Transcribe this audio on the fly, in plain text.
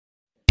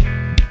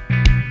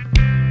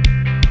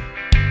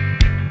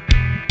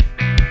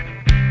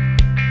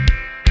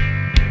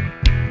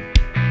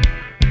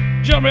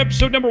welcome to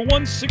episode number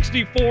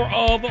 164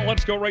 of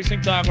Let's Go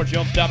Racing. Tyler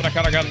Jones, Dominic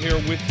Aragon here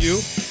with you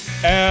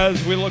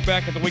as we look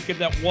back at the weekend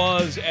that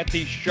was at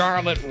the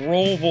Charlotte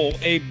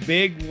Roval. A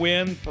big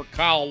win for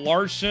Kyle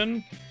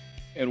Larson,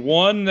 and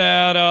one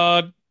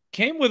that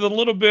came with a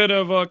little bit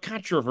of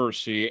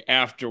controversy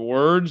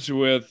afterwards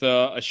with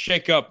a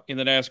shakeup in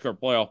the NASCAR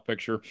playoff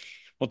picture.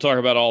 We'll talk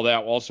about all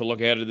that. We'll also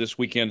look ahead to this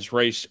weekend's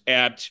race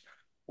at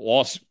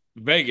Las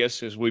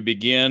Vegas as we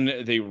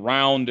begin the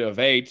round of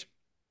 8.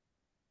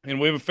 And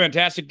we have a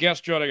fantastic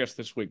guest joining us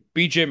this week.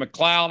 BJ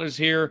McLeod is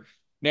here,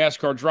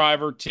 NASCAR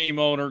driver, team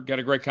owner. Got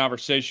a great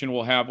conversation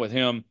we'll have with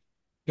him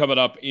coming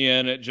up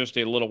in just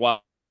a little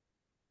while.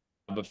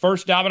 But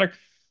first, Dominic,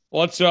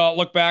 let's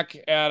look back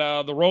at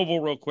the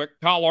Roval real quick.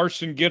 Kyle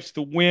Larson gets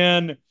the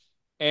win,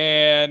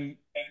 and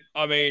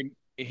I mean,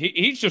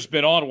 he's just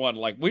been on one.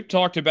 Like we've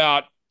talked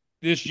about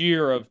this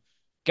year of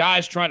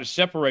guys trying to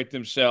separate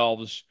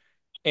themselves,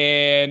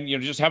 and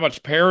just how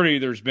much parity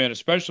there's been,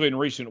 especially in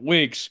recent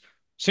weeks.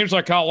 Seems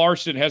like Kyle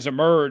Larson has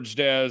emerged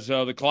as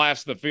the class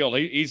of the field.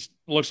 He's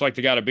looks like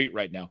the guy to beat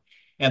right now.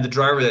 And the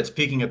driver that's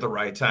peaking at the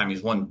right time.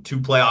 He's won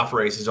 2 playoff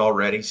races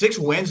already, 6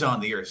 wins on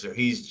the year. So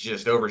he's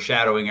just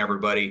overshadowing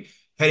everybody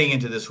heading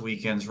into this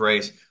weekend's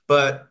race.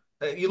 But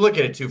you look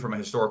at it, too, from a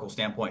historical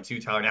standpoint,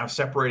 too, Tyler. Now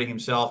separating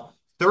himself,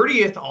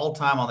 30th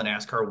all-time on the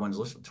NASCAR wins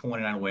list with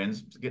 29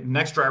 wins.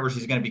 Next drivers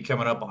he's going to be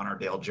coming up on are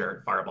Dale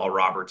Jarrett, Fireball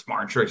Roberts,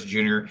 Martin Truex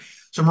Jr.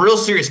 Some real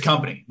serious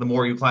company the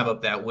more you climb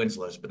up that wins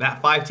list. But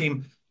that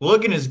 5-team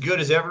looking as good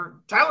as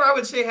ever. Tyler, I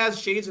would say, has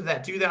shades of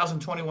that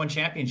 2021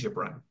 championship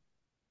run.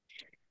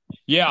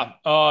 Yeah,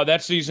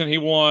 that season he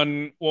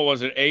won, what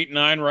was it, 8,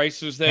 9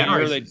 races that year.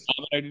 Races.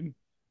 They dominated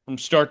from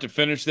start to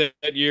finish that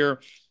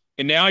year.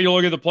 And now you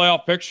look at the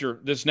playoff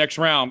picture this next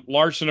round.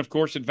 Larson, of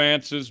course,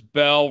 advances.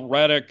 Bell,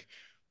 Reddick,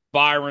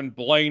 Byron,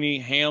 Blaney,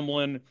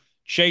 Hamlin,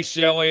 Chase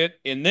Elliott,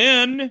 and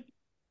then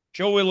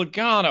Joey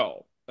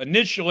Logano.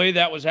 Initially,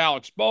 that was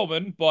Alex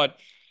Bowman, but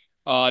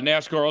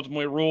NASCAR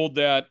ultimately ruled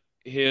that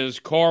his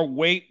car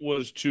weight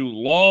was too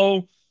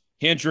low.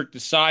 Hendrick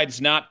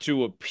decides not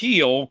to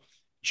appeal.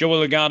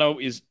 Joey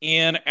Logano is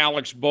in.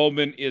 Alex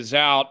Bowman is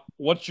out.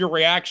 What's your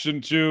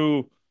reaction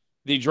to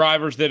the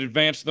drivers that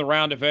advanced in the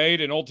round of 8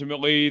 and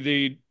ultimately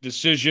the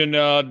decision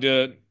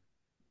to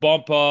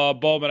bump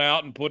Bowman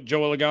out and put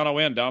Joey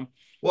Logano in, Dom?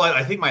 Well,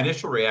 I think my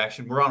initial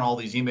reaction, we're on all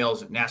these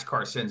emails that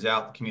NASCAR sends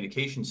out, the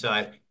communication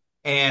side,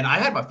 and I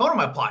had my phone in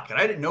my pocket.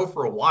 I didn't know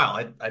for a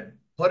while. I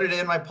put it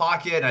in my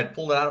pocket, and I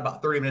pulled it out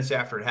about 30 minutes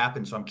after it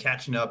happened. So I'm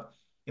catching up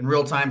in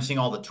real time, seeing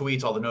all the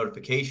tweets, all the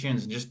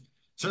notifications, and just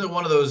certainly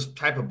one of those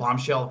type of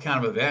bombshell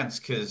kind of events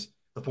because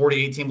the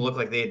 48 team looked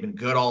like they had been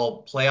good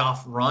all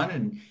playoff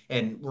run,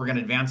 and we're going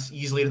to advance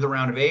easily to the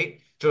round of 8.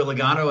 Joey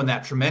Logano and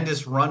that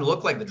tremendous run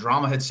looked like the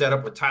drama had set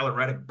up with Tyler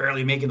Reddick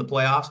barely making the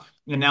playoffs.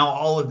 And now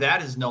all of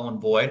that is null and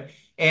void.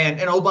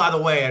 And oh, by the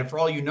way, and for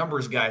all you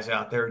numbers guys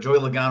out there, Joey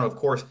Logano, of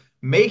course,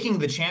 making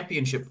the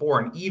championship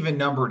for an even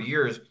numbered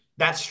years.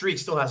 That streak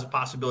still has a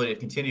possibility of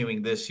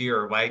continuing this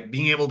year by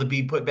being able to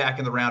be put back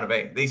in the round of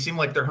 8. They seem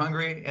like they're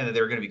hungry and that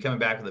they're going to be coming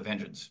back with a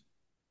vengeance.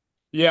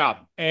 Yeah,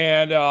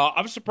 and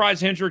I'm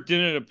surprised Hendrick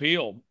didn't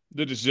appeal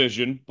the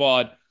decision,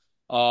 but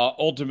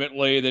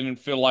ultimately they didn't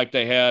feel like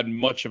they had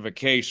much of a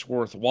case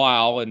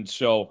worthwhile, and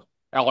so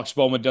Alex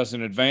Bowman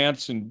doesn't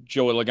advance, and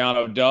Joey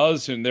Logano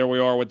does, and there we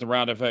are with the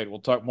round of 8. We'll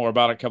talk more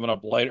about it coming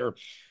up later.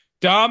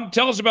 Dom,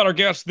 tell us about our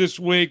guest this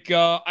week.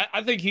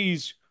 I think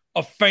he's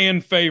a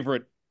fan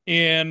favorite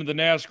in the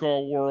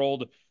NASCAR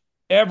world.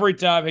 Every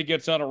time he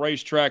gets on a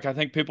racetrack, I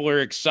think people are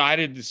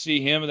excited to see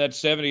him in that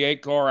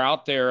 78 car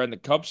out there in the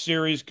Cup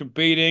Series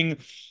competing,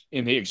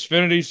 in the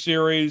Xfinity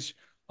Series.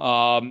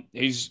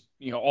 He's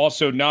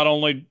also not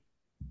only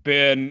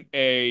been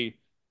a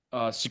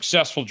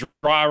successful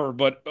driver,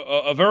 but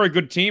a very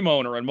good team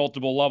owner on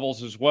multiple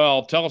levels as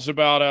well. Tell us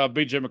about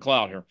BJ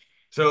McLeod here.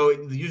 So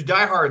you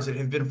diehards that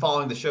have been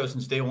following the show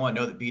since day one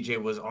know that BJ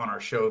was on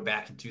our show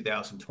back in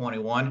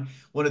 2021.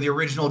 One of the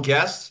original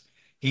guests.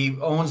 He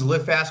owns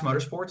Live Fast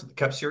Motorsports at the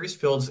Cup Series,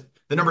 fields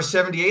the number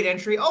 78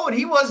 entry. Oh, and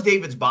he was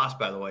David's boss,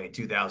 by the way, in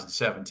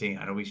 2017.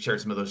 I know we shared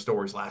some of those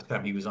stories last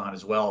time he was on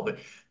as well. But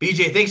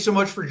BJ, thanks so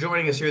much for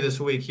joining us here this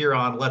week here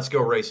on Let's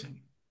Go Racing.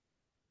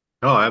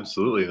 Oh,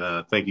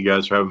 absolutely. Thank you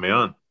guys for having me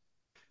on.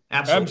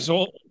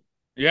 Absolutely.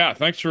 Yeah,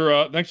 thanks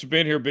for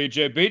being here,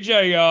 BJ.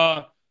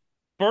 BJ,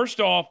 first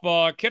off,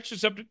 catch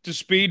us up to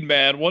speed,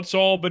 man. What's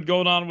all been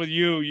going on with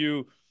you?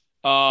 You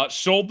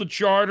sold the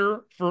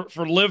charter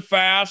for Live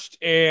Fast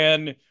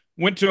and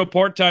went to a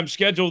part-time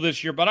schedule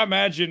this year. But I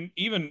imagine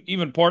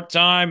even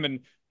part-time and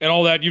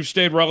all that, you've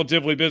stayed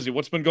relatively busy.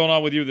 What's been going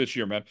on with you this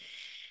year, man?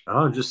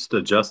 Oh, just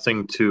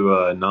adjusting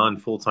to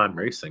non-full-time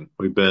racing.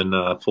 We've been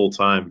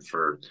full-time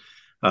for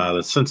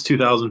since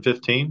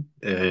 2015,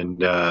 and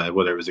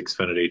whether it was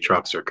Xfinity,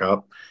 Trucks, or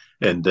Cup.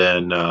 And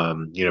then,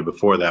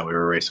 before that, we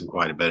were racing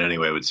quite a bit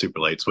anyway with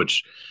super lates,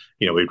 which,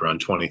 we'd run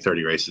 20,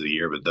 30 races a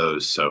year with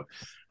those. So,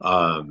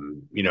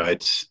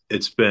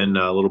 it's been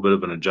a little bit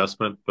of an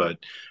adjustment, but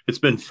it's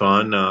been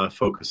fun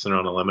focusing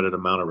on a limited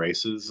amount of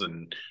races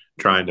and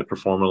trying to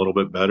perform a little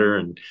bit better.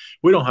 And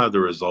we don't have the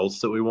results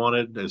that we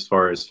wanted as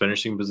far as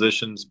finishing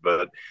positions,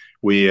 but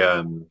we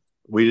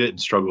didn't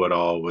struggle at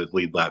all with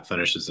lead lap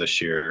finishes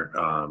this year.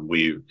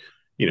 We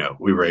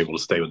were able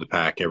to stay with the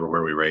pack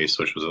everywhere we raced,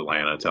 which was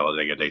Atlanta,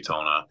 Talladega,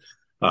 Daytona.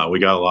 We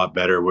got a lot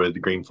better with the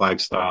green flag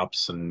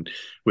stops, and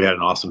we had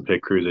an awesome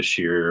pit crew this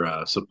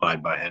year,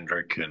 supplied by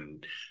Hendrick,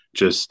 and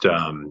just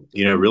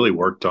really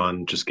worked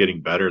on just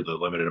getting better the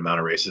limited amount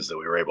of races that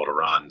we were able to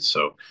run.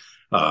 So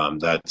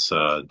that's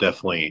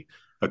definitely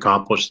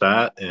accomplished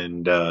that,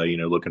 and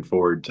looking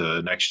forward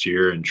to next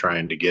year and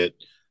trying to get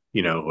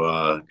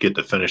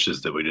the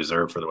finishes that we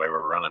deserve for the way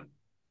we're running.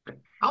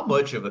 How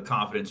much of a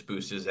confidence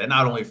boost is that?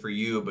 Not only for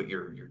you, but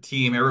your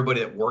team,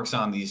 everybody that works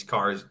on these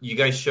cars. You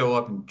guys show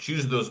up and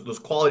choose those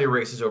quality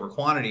races over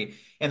quantity,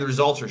 and the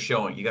results are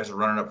showing. You guys are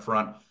running up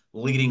front,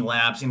 leading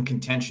laps, in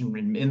contention,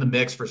 in the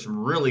mix for some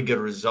really good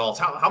results.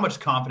 How much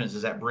confidence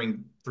does that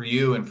bring for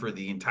you and for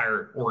the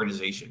entire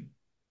organization?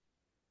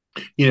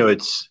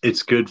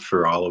 It's good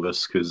for all of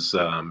us because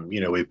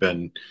we've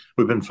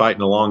been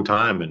fighting a long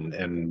time,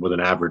 and with an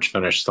average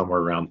finish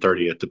somewhere around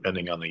 30th,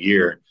 depending on the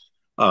year.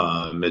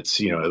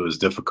 It was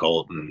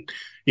difficult, and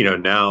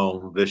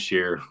now this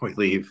year we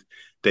leave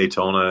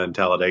Daytona and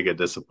Talladega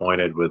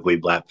disappointed with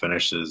lead lap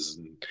finishes,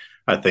 and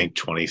I think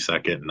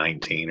 22nd,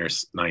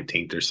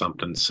 19th or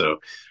something. So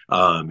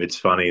it's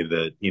funny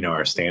that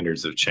our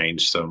standards have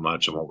changed so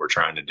much on what we're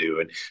trying to do.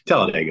 And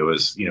Talladega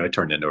was it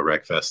turned into a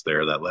wreck fest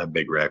there. That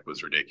big wreck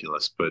was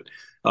ridiculous. But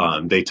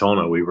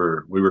Daytona, we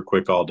were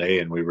quick all day,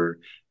 and we were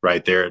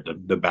right there at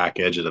the back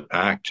edge of the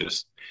pack.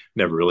 Just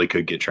never really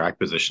could get track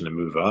position to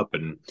move up.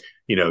 And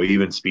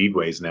even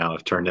speedways now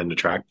have turned into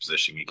track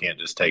position. You can't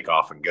just take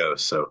off and go.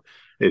 So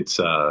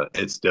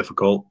it's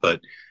difficult,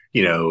 but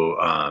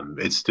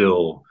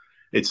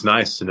it's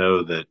nice to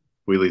know that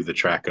we leave the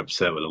track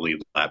upset with a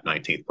lead lap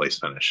 19th place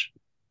finish.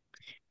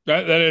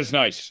 That is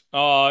nice.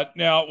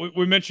 Now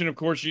we mentioned, of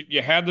course,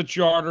 you had the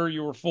charter.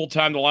 You were full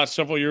time the last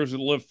several years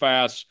with Live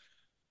Fast,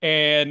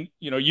 and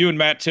you and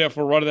Matt Tiff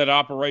were running that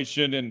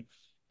operation, and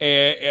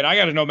I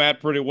got to know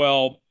Matt pretty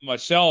well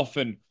myself,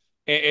 and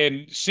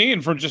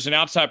seeing from just an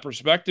outside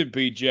perspective,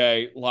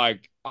 BJ,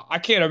 like I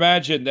can't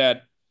imagine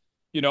that.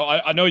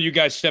 I know you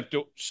guys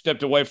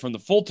stepped away from the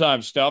full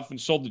time stuff and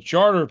sold the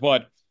charter,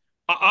 but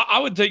I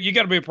would think you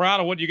got to be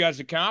proud of what you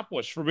guys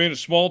accomplished for being a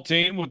small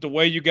team with the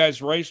way you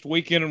guys raced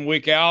week in and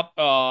week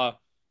out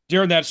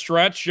during that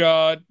stretch.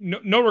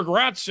 No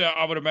regrets,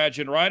 I would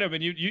imagine, right? I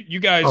mean, you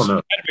guys Oh, no.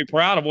 had to be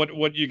proud of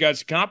what you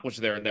guys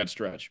accomplished there in that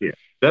stretch. Yeah,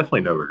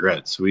 definitely no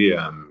regrets. We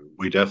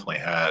definitely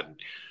had,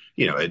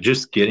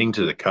 just getting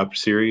to the Cup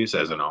Series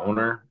as an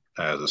owner,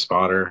 as a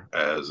spotter,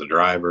 as a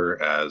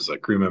driver, as a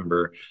crew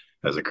member,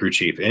 as a crew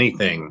chief,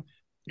 anything,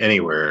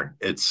 anywhere,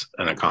 it's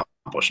an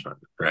accomplishment,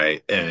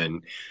 right?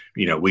 And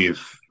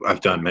I've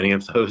done many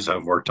of those.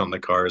 I've worked on the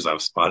cars,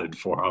 I've spotted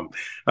for them,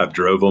 I've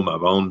drove them,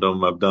 I've owned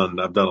them, I've done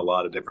a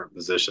lot of different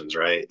positions,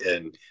 right?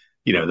 And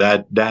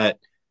that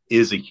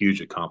is a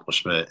huge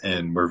accomplishment,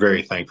 and we're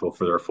very thankful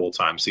for their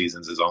full-time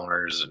seasons as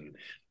owners, and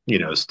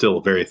still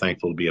very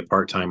thankful to be a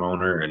part-time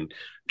owner and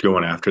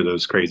going after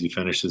those crazy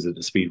finishes at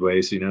the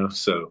speedways.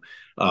 So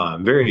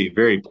very,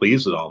 very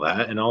pleased with all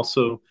that, and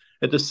also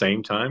at the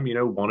same time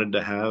wanted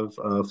to have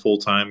a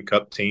full-time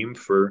Cup team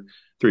for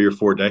 3 or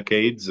 4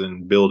 decades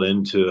and build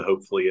into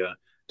hopefully a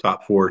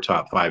top 4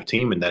 top 5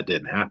 team, and that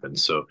didn't happen.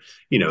 So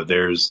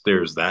there's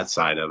that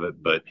side of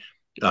it, but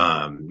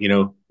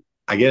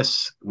I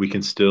guess we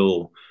can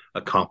still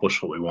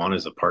accomplish what we want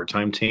as a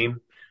part-time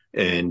team,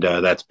 and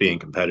that's being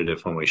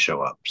competitive when we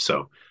show up.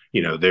 So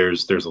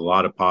there's a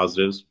lot of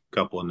positives, a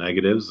couple of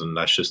negatives, and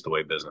that's just the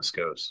way business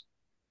goes.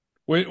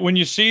 When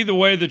you see the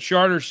way the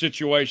charter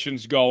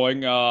situation's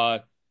going,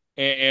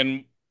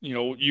 and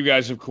you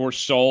guys of course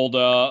sold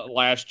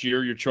last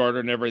year your charter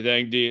and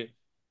everything, do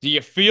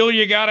you feel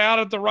you got out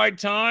at the right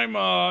time?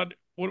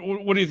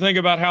 What do you think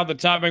about how the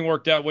timing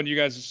worked out when you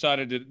guys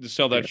decided to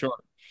sell that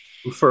charter?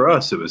 For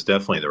us, it was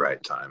definitely the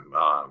right time.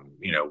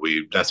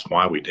 That's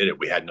why we did it.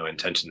 We had no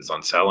intentions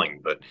on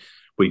selling, but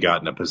we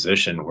got in a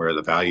position where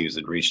the values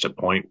had reached a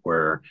point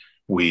where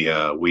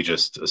we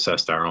just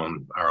assessed our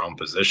own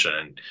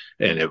position,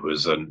 and it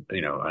was an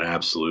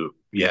absolute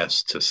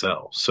yes to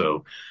sell.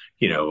 So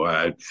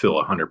I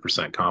feel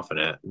 100%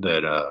 confident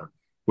that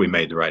we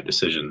made the right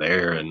decision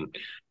there. And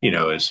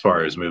as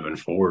far as moving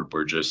forward,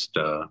 we're just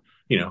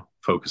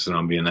focusing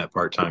on being that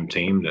part-time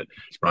team that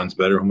runs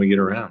better when we get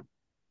around.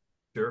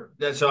 Sure.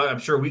 So I'm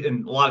sure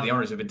and a lot of the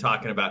owners have been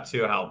talking about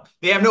too how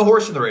they have no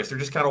horse in the race. They're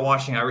just kind of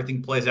watching how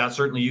everything plays out.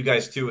 Certainly you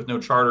guys too, with no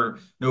charter,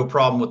 no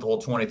problem with the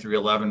whole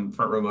 2311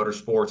 Front Row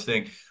Motorsports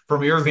thing.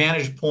 From your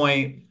vantage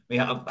point, I mean,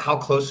 how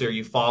closely are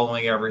you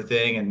following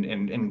everything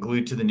and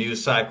glued to the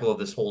news cycle of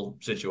this whole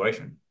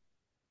situation?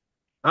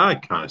 I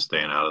kind of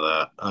staying out of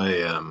that.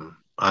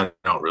 I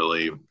don't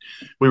really.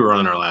 We were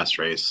on our last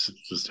race, it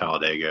was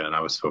Talladega, and I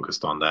was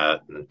focused on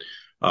that.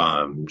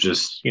 And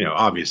just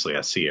obviously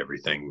I see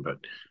everything, but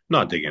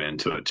not digging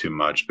into it too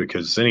much,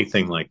 because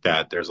anything like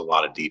that, there's a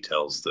lot of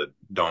details that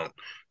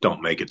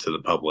don't make it to the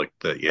public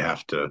that you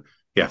have to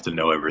you have to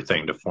know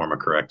everything to form a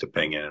correct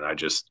opinion. And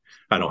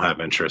I don't have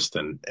interest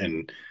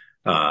in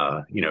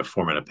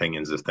forming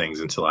opinions of things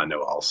until I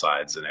know all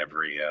sides and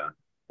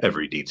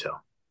every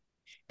detail.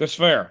 That's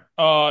fair.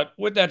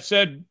 With that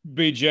said,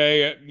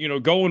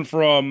 BJ, going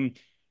from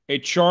a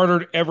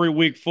chartered every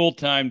week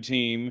full-time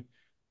team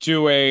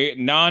to a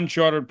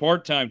non-chartered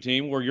part-time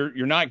team where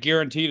you're not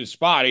guaranteed a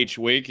spot each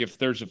week if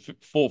there's a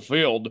full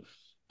field.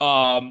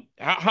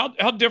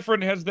 How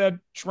different has that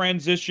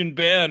transition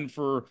been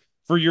for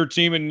your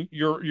team and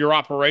your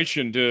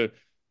operation to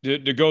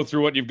go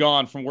through what you've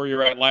gone from where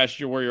you're at last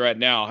year, where you're at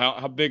now?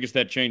 How big has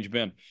that change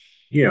been?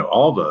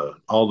 All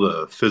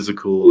the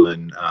physical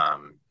and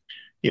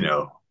you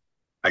know,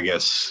 I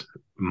guess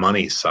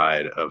money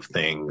side of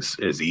things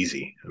is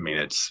easy. I mean,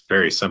 it's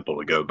very simple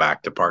to go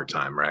back to part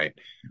time, right?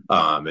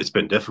 It's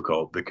been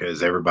difficult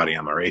because everybody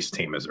on the race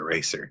team is a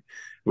racer.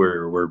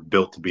 We're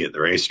built to be at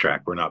the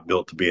racetrack. We're not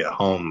built to be at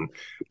home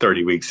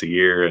 30 weeks a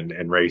year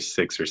and race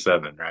 6 or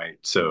 7, right?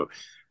 So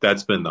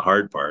that's been the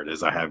hard part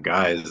is I have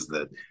guys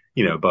that,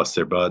 bust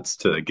their butts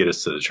to get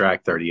us to the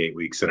track 38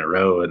 weeks in a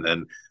row. And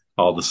then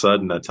all of a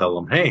sudden I tell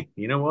them, hey,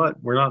 you know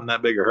what? We're not in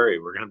that big a hurry.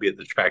 We're going to be at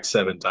the track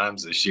 7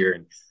 times this year.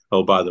 And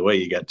oh, by the way,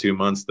 you got 2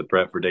 months to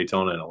prep for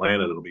Daytona and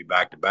Atlanta. It'll be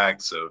back to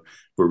back. So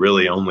we're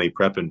really only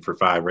prepping for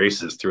 5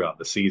 races throughout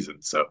the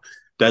season. So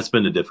that's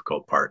been the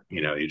difficult part.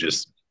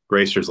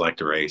 Racers like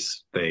to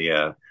race.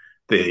 They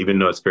even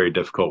though it's very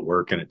difficult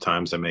work and at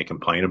times they may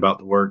complain about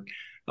the work,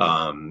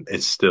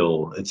 it's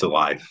a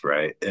life,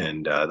 right?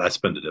 And that's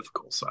been the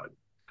difficult side.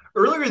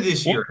 Earlier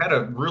this year, had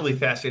a really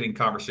fascinating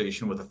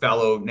conversation with a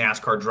fellow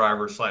NASCAR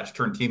driver slash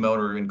turn team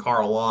owner in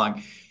Carl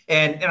Long.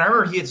 And I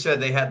remember he had said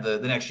they had the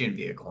next gen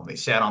vehicle and they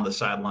sat on the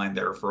sideline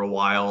there for a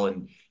while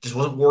and just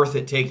wasn't worth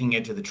it taking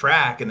it to the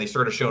track. And they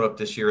started showing up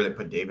this year. They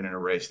put David in a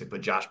race. They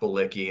put Josh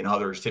Bilicki and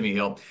others, Timmy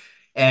Hill.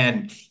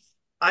 And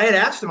I had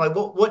asked him, like,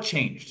 what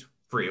changed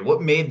for you?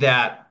 What made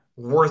that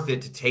worth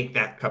it to take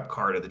that cup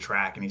car to the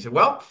track? And he said,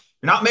 well,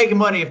 you're not making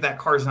money if that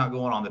car's not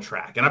going on the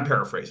track. And I'm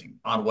paraphrasing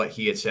on what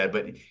he had said,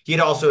 but he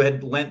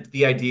had lent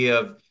the idea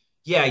of,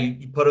 yeah,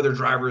 you put other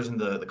drivers in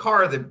the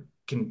car that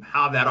can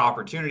have that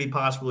opportunity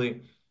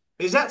possibly.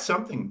 Is that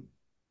something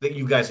that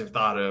you guys have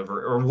thought of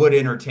or would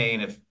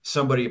entertain if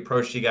somebody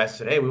approached you guys and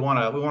said, hey, we want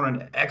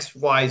an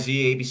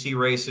XYZ ABC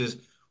races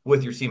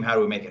with your team. How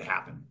do we make it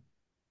happen?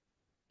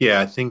 Yeah,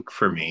 I think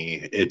for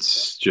me,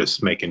 it's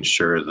just making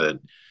sure that,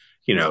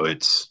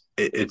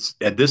 it's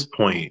at this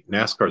point,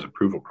 NASCAR's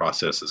approval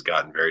process has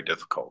gotten very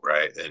difficult,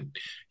 right? And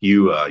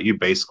you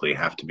basically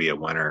have to be a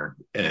winner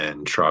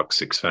in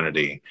trucks,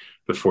 Xfinity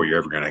before you're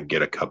ever going to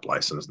get a cup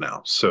license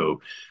now.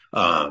 So,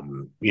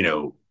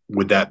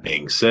 with that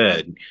being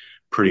said,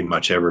 pretty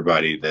much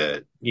everybody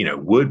that,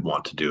 would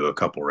want to do a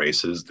couple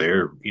races,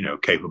 they're,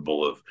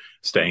 capable of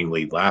staying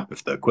lead lap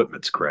if the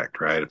equipment's correct,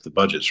 right? If the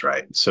budget's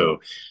right. So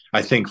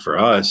I think for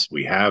us,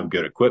 we have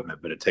good equipment,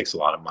 but it takes a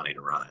lot of money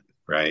to run it,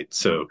 right?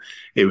 So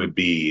it would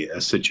be a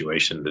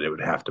situation that it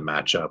would have to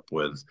match up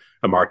with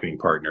a marketing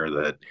partner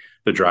that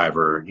the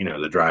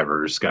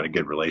driver's got a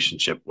good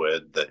relationship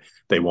with, that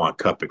they want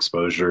cup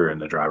exposure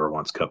and the driver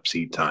wants cup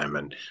seat time.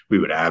 And we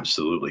would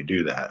absolutely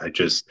do that.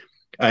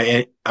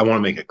 I want to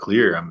make it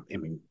clear. I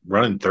mean,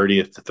 running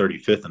 30th to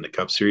 35th in the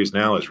Cup Series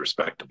now is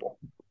respectable.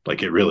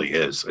 Like it really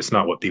is. It's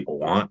not what people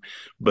want,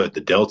 but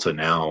the Delta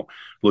now,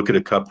 look at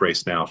a Cup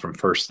race now from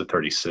first to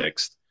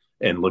 36th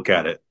and look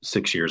at it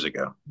 6 years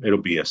ago.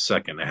 It'll be a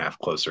second and a half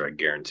closer. I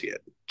guarantee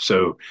it.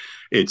 So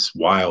it's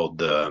wild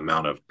the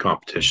amount of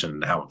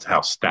competition,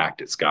 how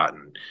stacked it's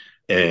gotten.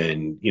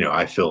 And,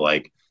 I feel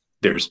like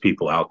there's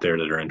people out there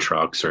that are in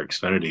trucks or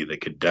Xfinity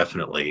that could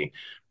definitely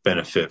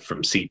benefit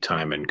from seat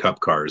time in cup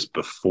cars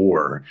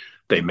before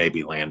they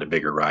maybe land a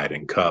bigger ride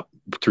in cup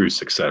through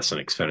success in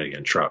Xfinity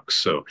and trucks.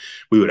 So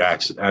we would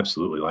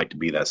absolutely like to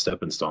be that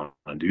stepping stone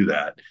and do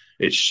that.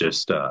 It's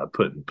just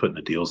putting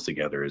the deals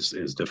together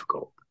is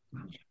difficult.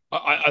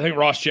 I think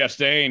Ross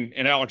Chastain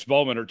and Alex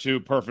Bowman are two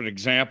perfect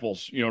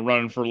examples,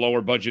 running for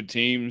lower budget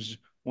teams,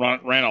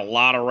 ran a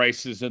lot of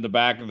races in the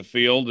back of the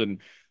field. And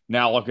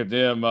now look at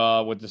them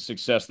with the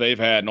success they've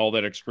had and all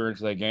that experience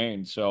they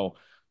gained. So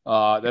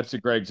that's a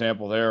great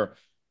example there.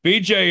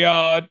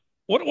 BJ,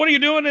 what are you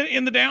doing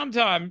in the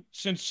downtime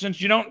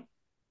since you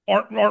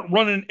aren't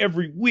running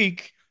every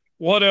week?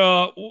 What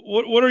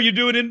are you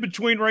doing in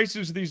between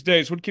races these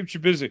days? What keeps you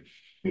busy?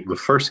 The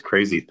first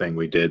crazy thing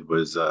we did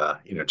was,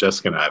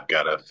 Jessica and I have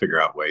got to figure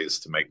out ways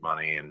to make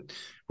money, and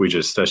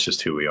that's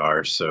just who we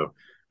are. So,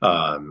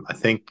 I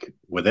think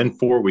within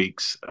 4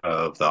 weeks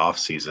of the off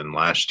season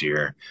last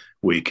year,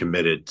 we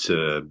committed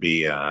to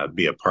be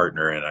a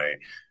partner in a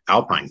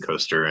Alpine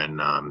coaster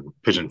in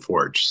Pigeon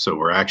Forge. So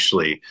we're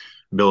actually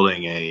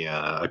building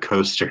a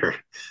coaster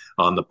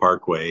on the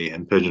Parkway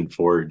in Pigeon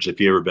Forge. If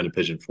you ever been to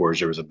Pigeon Forge,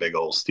 there was a big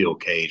old steel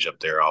cage up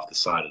there off the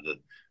side of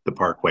the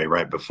Parkway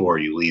right before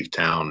you leave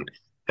town,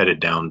 headed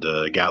down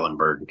to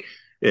Gatlinburg.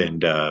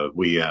 And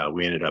we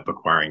ended up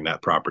acquiring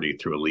that property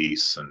through a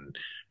lease, and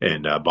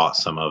and bought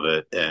some of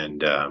it,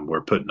 and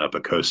we're putting up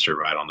a coaster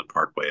right on the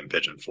Parkway in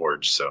Pigeon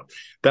Forge. So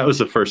that was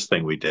the first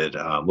thing we did.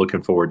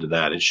 Looking forward to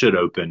that. It should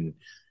open,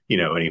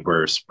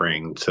 anywhere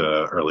spring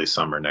to early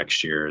summer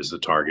next year is the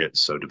target.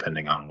 So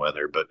depending on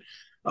weather, but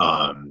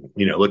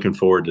looking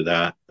forward to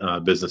that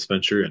business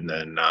venture. And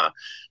then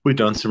we've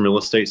done some real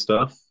estate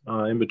stuff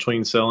in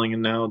between selling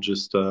and now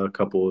just a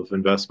couple of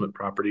investment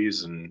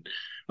properties. And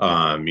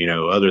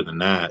other than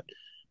that,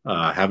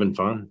 having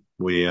fun.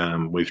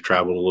 We've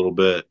traveled a little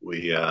bit.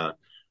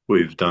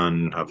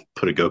 I've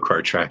put a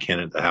go-kart track in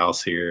at the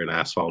house here, an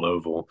asphalt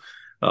oval.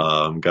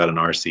 Got an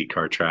RC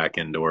car track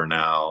indoor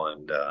now,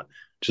 and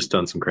just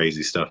done some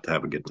crazy stuff to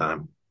have a good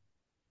time.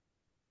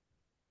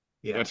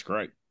 Yeah, That's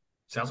great.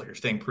 sounds like you're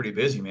staying pretty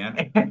busy,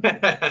 man.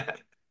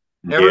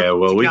 Yeah,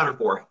 well, Everything's accounted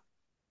for.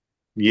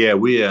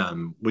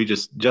 we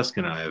just Jessica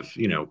and I have,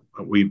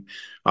 we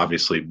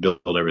obviously built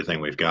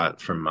everything we've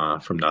got from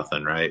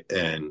nothing, right?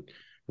 And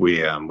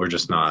we're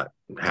just not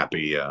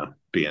happy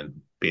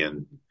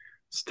being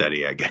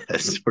steady, I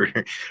guess.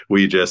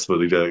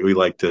 We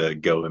like to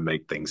go and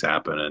make things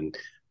happen, and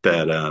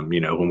that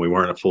when we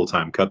weren't a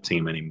full-time cup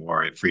team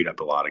anymore, it freed up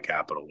a lot of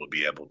capital to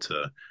be able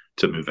to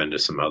move into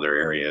some other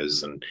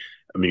areas. And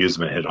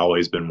amusement had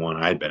always been one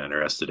I'd been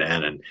interested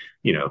in. And,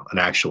 an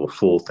actual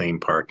full theme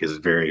park is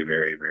very,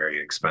 very,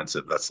 very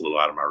expensive. That's a little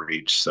out of my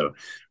reach. So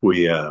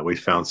we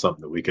found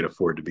something that we could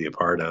afford to be a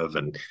part of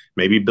and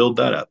maybe build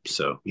that up.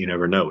 So you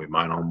never know. We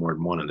might own more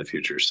than one in the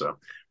future. So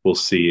we'll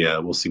see.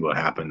 We'll see what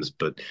happens.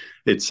 But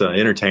it's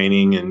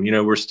entertaining. And,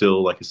 we're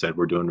still, like I said,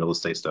 we're doing real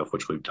estate stuff,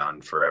 which we've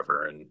done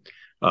forever. And,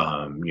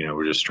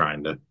 we're just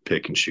trying to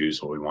pick and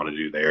choose what we want to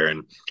do there.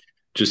 And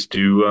just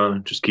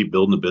keep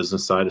building the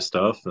business side of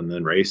stuff and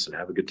then race and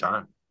have a good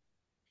time.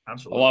 I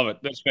love it.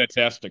 That's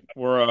fantastic.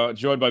 We're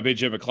joined by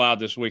BJ McLeod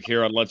this week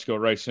here on Let's Go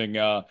Racing.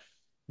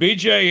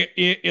 BJ,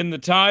 in the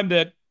time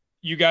that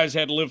you guys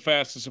had Live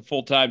Fast as a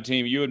full-time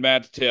team, you and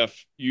Matt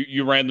Tiff,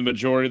 you ran the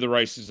majority of the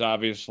races,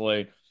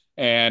 obviously,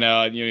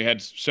 and you had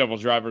several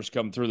drivers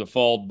come through the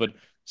fold. But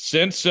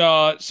since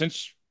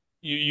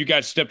you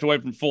guys stepped away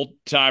from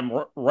full-time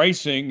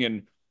racing,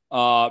 and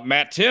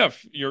Matt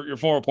Tiff, your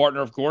former partner,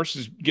 of course,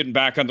 is getting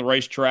back on the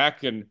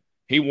racetrack, and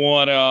he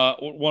won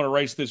a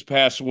race this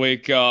past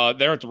week there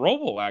at the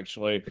Roval,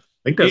 actually. I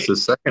think that's the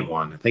second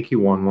one. I think he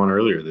won one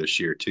earlier this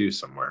year too,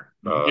 somewhere.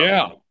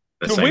 Yeah.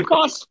 Could we, same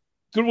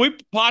could we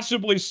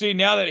possibly see,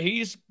 now that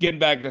he's getting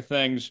back to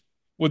things,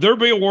 would there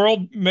be a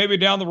world maybe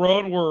down the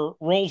road where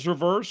roles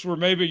reverse, where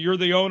maybe you're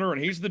the owner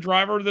and he's the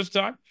driver this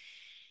time?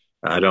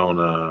 I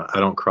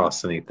don't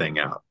cross anything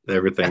out.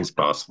 Everything's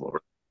possible.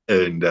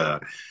 And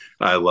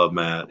I love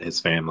Matt, his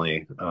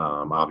family.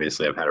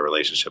 Obviously, I've had a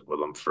relationship with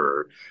him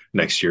for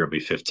next year. It'll be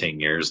 15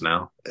 years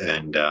now,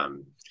 and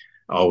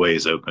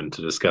always open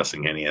to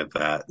discussing any of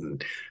that.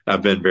 And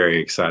I've been very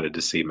excited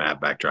to see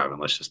Matt back driving.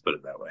 Let's just put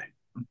it that way.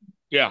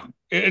 Yeah,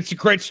 it's a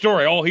great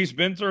story. All he's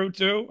been through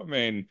too. I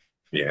mean,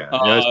 yeah,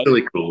 it's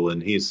really cool.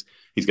 And he's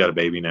got a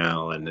baby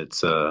now, and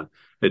it's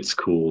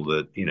cool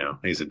that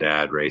he's a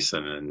dad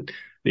racing. And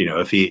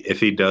if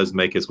he does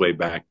make his way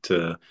back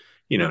to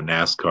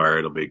NASCAR,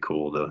 it'll be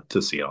cool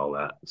to see all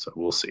that. So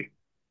we'll see.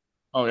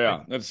 Oh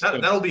yeah,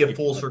 that'll be a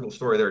full circle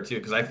story there too,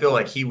 because I feel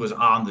like he was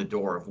on the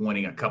door of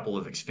winning a couple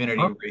of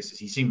Xfinity races.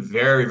 He seemed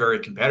very, very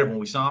competitive when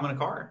we saw him in a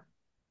car.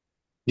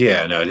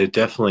 Yeah, no, it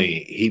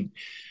definitely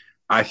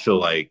I feel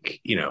like,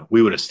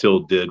 we would have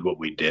still did what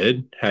we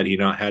did had he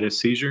not had his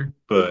seizure,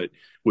 but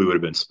we would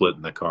have been split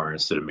in the car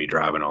instead of me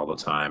driving all the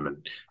time.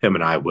 And him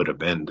and I would have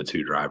been the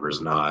two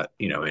drivers, not,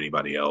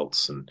 anybody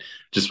else. And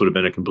just would have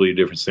been a completely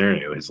different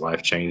scenario. His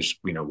life changed,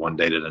 one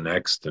day to the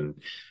next, and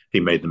he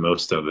made the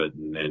most of it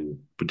and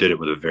did it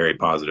with a very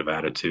positive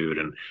attitude.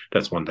 And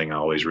that's one thing I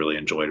always really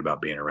enjoyed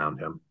about being around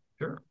him.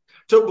 Sure.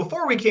 So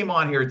before we came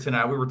on here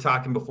tonight, we were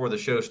talking before the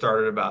show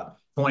started about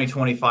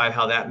 2025,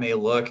 how that may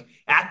look.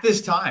 At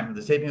this time,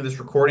 the taping of this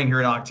recording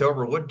here in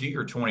October, what do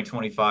your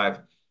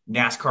 2025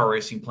 NASCAR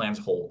racing plans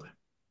hold?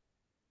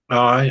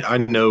 I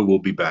know we'll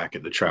be back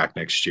at the track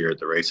next year at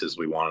the races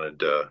we wanted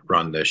to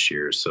run this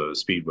year. So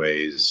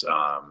Speedways,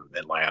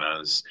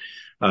 Atlanta's.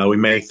 We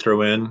may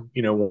throw in,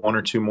 one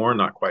or two more.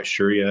 Not quite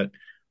sure yet.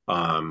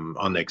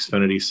 On the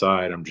Xfinity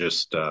side, I'm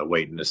just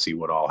waiting to see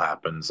what all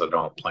happens. I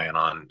don't plan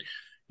on,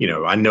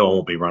 I know I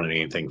won't be running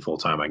anything full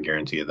time. I can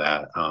guarantee you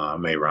that. I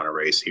may run a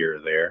race here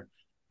or there.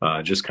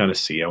 Just kind of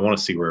see. I want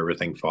to see where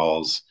everything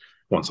falls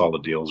once all the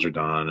deals are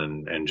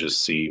done, and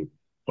just see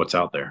what's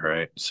out there,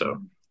 right?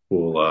 So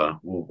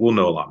we'll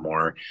know a lot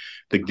more.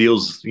 The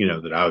deals,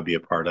 that I would be a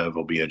part of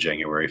will be a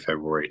January,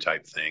 February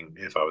type thing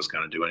if I was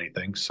going to do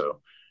anything. So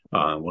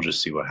we'll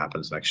just see what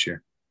happens next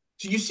year.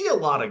 So you see a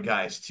lot of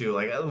guys too.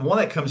 Like one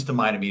that comes to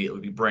mind immediately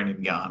would be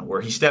Brendan Gaughan,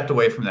 where he stepped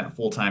away from that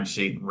full-time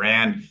seat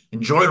and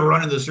enjoyed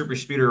running the super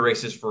speeder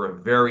races for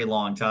a very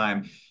long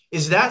time.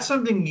 Is that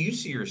something you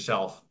see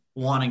yourself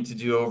wanting to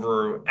do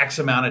over X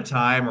amount of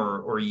time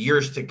or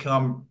years to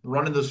come,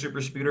 running those super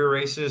speeder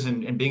races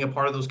and being a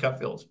part of those cup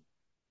fields?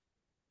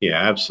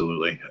 Yeah,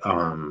 absolutely.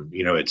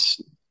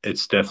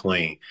 It's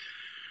definitely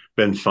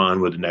been fun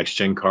with the next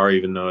gen car,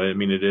 even though I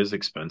mean it is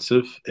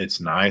expensive.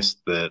 It's nice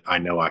that I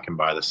know I can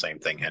buy the same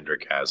thing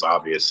Hendrick has.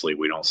 Obviously,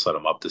 we don't set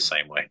them up the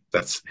same way.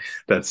 That's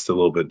a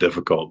little bit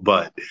difficult,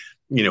 but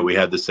we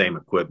had the same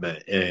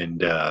equipment,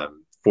 and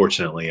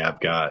fortunately, I've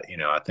got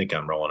I think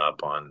I'm rolling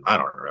up on I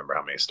don't remember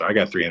how many stars. I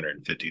got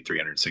 350,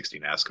 360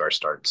 NASCAR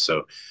starts.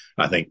 So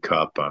I think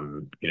Cup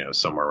I'm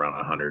somewhere around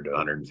 100 to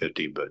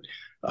 150, but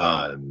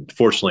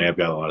fortunately, I've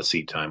got a lot of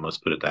seat time. Let's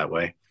put it that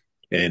way.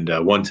 And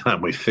one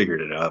time we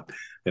figured it out,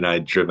 and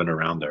I'd driven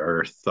around the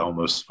earth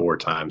almost 4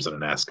 times in a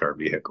NASCAR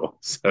vehicle.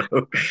 So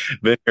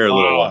been here a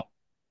little Wow. while.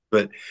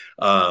 But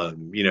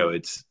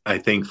it's I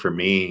think for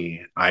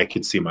me, I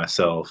could see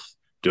myself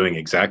doing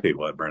exactly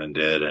what Brennan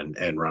did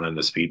and running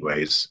the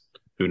speedways.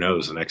 Who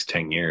knows the next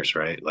 10 years,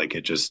 right? Like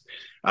it just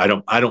I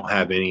don't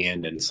have any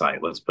end in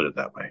sight. Let's put it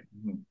that way.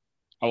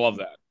 I love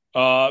that.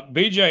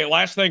 BJ,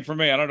 last thing for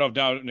me. I don't know if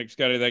Dominic's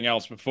got anything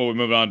else before we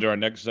move on to our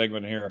next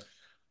segment here.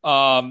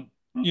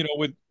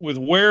 With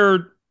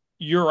where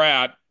you're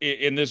at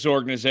in this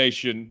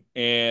organization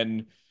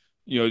and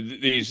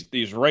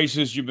these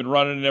races you've been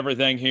running and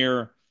everything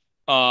here,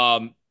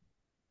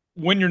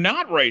 when you're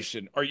not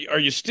racing, are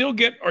you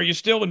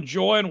still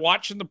enjoying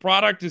watching the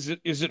product? Is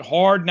it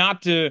hard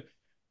not to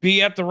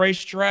be at the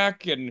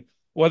racetrack, and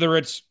whether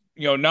it's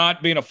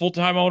not being a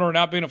full-time owner or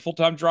not being a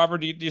full-time driver,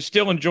 do you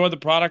still enjoy the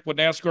product what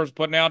NASCAR is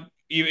putting out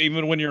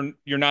even when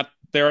you're not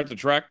there at the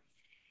track?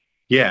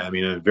 Yeah, I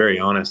mean, a very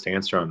honest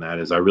answer on that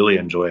is I really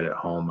enjoy it at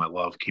home. I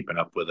love keeping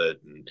up with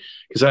it, and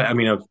because I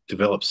mean, I've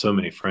developed so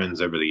many friends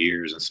over the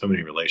years and so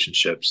many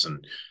relationships,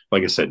 and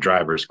like I said,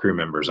 drivers, crew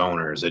members,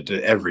 owners,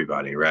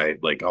 everybody,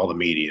 right? Like all the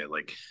media.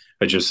 Like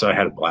I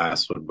had a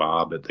blast with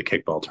Bob at the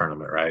kickball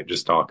tournament, right?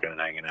 Just talking and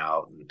hanging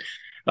out,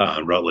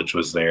 and Rutledge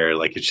was there.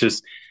 Like it's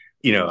just,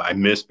 I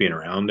miss being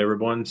around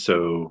everyone.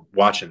 So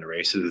watching the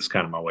races is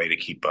kind of my way to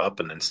keep up,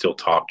 and then still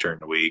talk during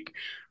the week.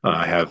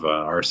 I have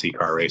RC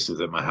car races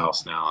at my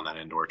house now on that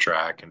indoor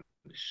track, and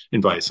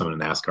invite some of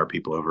the NASCAR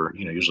people over,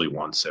 usually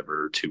once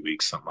every 2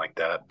 weeks, something like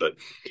that. But,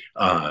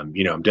 I'm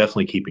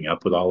definitely keeping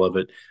up with all of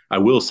it. I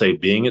will say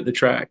being at the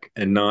track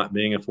and not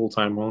being a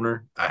full-time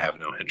owner, I have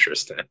no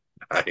interest in.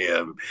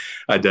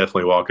 I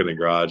definitely walk in the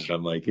garage and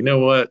I'm like, you know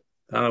what?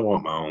 I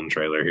want my own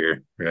trailer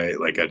here, right?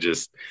 Like it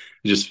just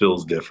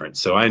feels different.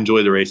 So I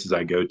enjoy the races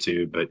I go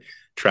to, but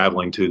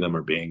traveling to them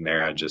or being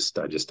there, I just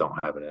don't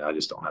have it. I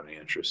just don't have any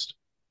interest.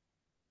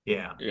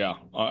 Yeah. Yeah,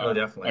 Oh, I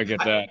definitely. get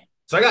that.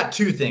 So I got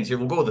two things here.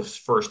 We'll go with the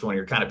first one.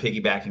 You're kind of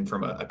piggybacking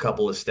from a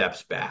couple of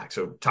steps back.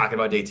 So talking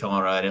about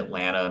Daytona and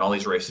Atlanta and all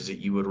these races that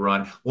you would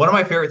run. One of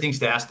my favorite things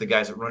to ask the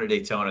guys that run a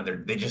Daytona,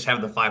 they just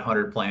have the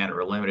 500 plan or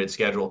a limited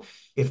schedule.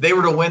 If they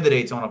were to win the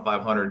Daytona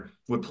 500,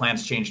 would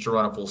plans change to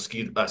run a full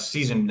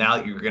season now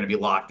that you're going to be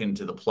locked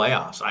into the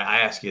playoffs? I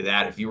ask you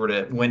that. If you were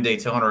to win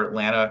Daytona or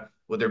Atlanta,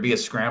 would there be a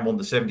scramble in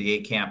the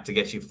 78 camp to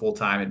get you full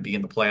time and be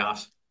in the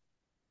playoffs?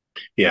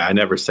 Yeah, I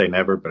never say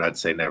never, but I'd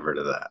say never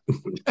to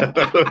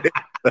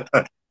that.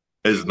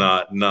 Is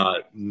not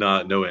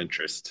no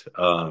interest.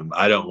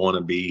 I don't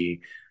want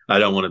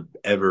to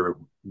ever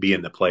be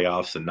in the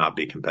playoffs and not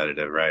be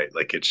competitive, right?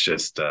 Like it's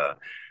just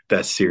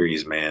that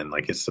series, man.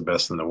 Like it's the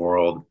best in the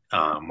world.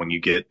 When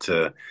you get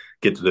to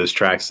those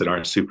tracks that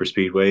aren't super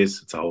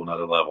speedways, it's a whole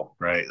nother level,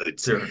 right?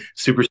 It's Sure.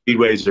 super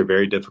speedways are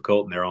very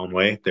difficult in their own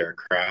way. They're a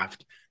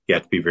craft. You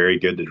have to be very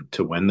good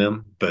to win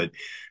them, but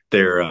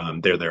they're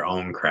their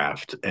own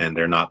craft and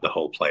they're not the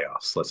whole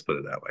playoffs. Let's put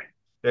it that way.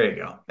 There you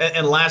go.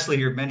 And lastly,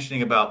 you're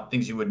mentioning about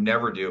things you would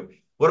never do.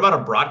 What about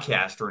a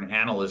broadcast or an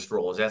analyst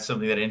role? Is that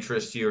something that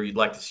interests you, or you'd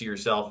like to see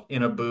yourself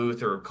in a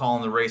booth or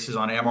calling the races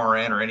on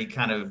MRN or any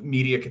kind of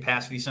media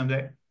capacity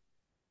someday?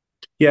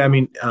 Yeah, I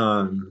mean,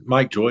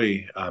 Mike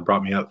Joy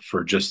brought me up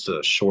for just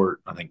a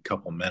short, I think,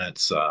 couple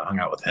minutes. Hung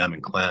out with him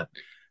and Clint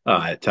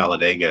at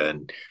Talladega,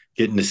 and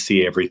getting to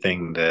see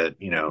everything that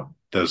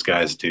those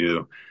guys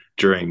do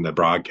during the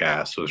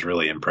broadcast was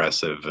really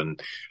impressive.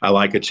 And I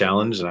like a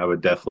challenge, and I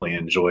would definitely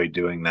enjoy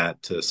doing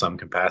that to some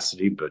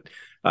capacity. But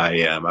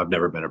I've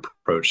never been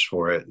approached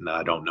for it, and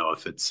I don't know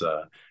if it's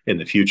in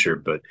the future.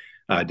 But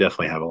I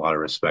definitely have a lot of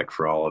respect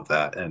for all of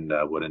that, and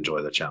would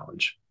enjoy the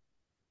challenge.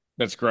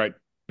 That's great.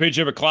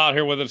 BJ McLeod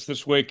here with us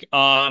this week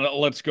on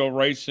Let's Go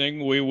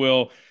Racing. We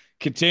will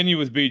continue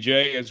with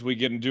BJ as we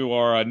get into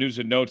our news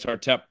and notes, our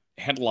top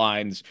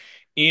headlines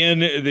in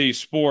the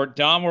sport.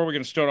 Dom, where are we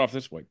going to start off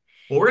this week?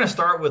 Well, we're going to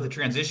start with a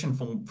transition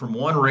from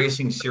one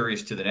racing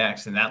series to the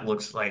next, and that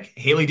looks like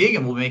Hailie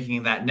Deegan will be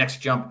making that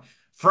next jump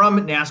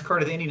from NASCAR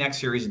to the Indy Next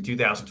Series in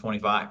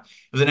 2025. It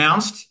was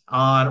announced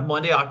on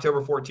Monday,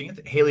 October 14th,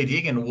 that Hailie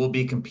Deegan will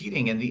be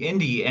competing in the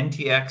Indy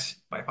NTX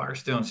by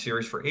Firestone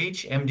Series for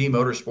HMD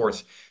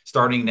Motorsports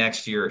starting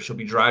next year. She'll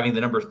be driving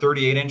the number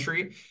 38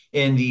 entry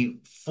in the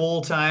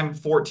full-time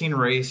 14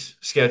 race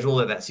schedule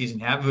that season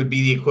have. It would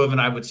be the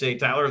equivalent, I would say,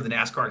 Tyler, of the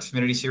NASCAR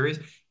Xfinity Series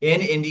in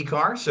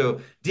IndyCar.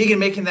 So Deegan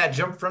making that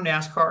jump from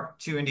NASCAR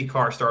to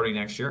IndyCar starting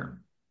next year.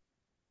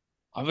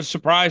 I was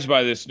surprised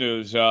by this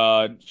news.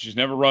 She's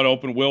never run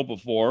open wheel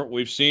before.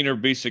 We've seen her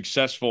be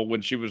successful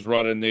when she was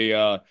running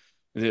the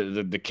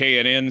the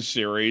K&N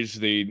series,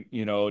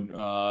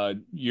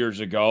 years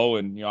ago,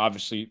 and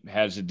obviously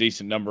has a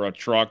decent number of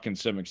truck and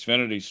some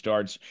Xfinity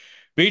starts.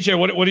 BJ,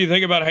 what do you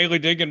think about Haley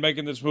Diggin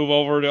making this move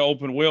over to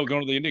open wheel,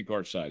 going to the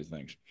IndyCar side of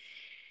things?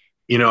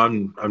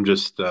 I'm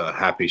just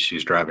happy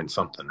she's driving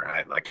something,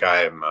 right? Like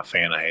I am a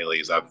fan of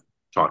Haley's. I've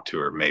talked to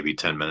her maybe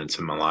 10 minutes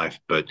in my life,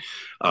 but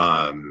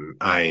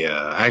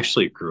I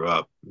actually grew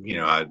up,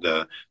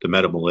 the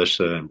Meta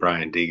Militia and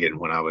Brian Deegan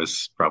when I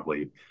was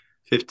probably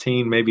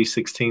 15, maybe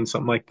 16,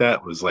 something like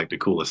that was like the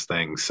coolest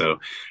thing. So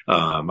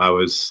I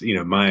was,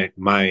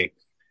 my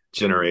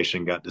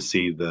generation got to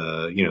see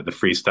the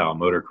freestyle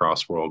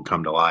motocross world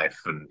come to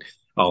life and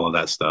all of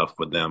that stuff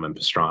with them and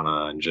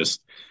Pastrana and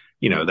just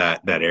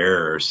that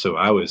era. So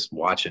I was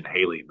watching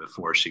Haley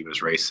before she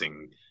was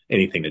racing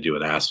anything to do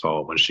with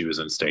asphalt when she was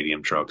in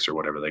stadium trucks or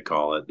whatever they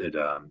call it.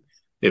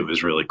 It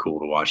was really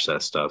cool to watch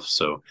that stuff.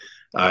 So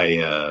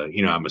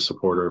I'm a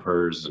supporter of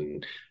hers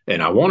and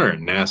I want her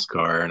in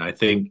NASCAR. And I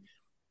think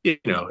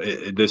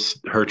this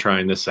her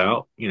trying this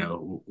out,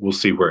 we'll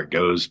see where it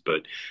goes.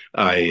 But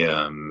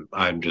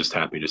I'm just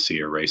happy to see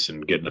her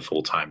racing, getting a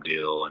full time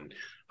deal, and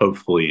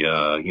hopefully,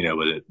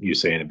 with you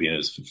saying it being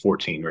a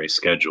 14 race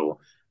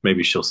schedule,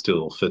 maybe she'll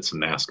still fit some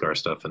NASCAR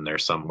stuff in there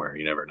somewhere.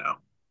 You never know.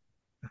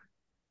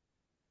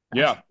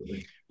 Yeah,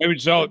 maybe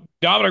so.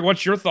 Dominic,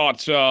 what's your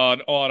thoughts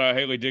on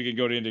Haley Diggin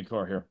go to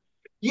IndyCar here?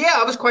 Yeah,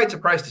 I was quite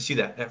surprised to see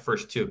that at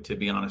first too, to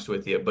be honest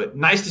with you. But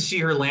nice to see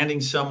her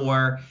landing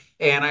somewhere.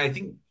 And I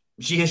think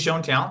she has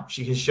shown talent.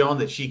 She has shown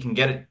that she can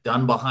get it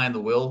done behind the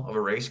wheel of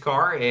a race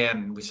car.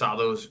 And we saw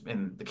those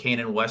in the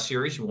K&N West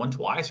Series. She won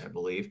twice, I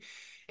believe.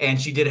 And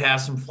she did have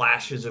some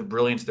flashes of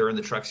brilliance there in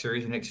the Truck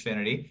Series and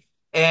Xfinity.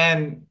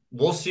 And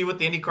we'll see what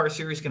the IndyCar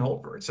Series can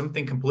hold for her. It's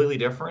something completely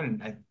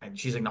different. And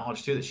she's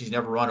acknowledged too that she's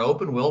never run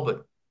open wheel,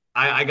 but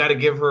I got to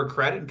give her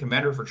credit and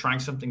commend her for trying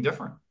something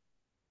different.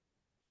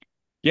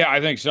 Yeah,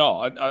 I think so.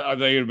 I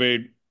think it'll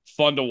be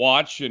fun to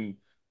watch, and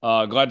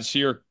glad to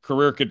see her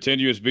career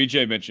continue. As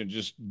BJ mentioned,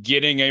 just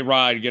getting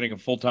a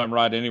full-time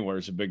ride anywhere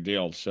is a big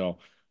deal. So,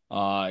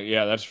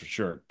 yeah, that's for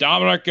sure.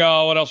 Dominic,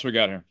 what else we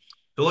got here?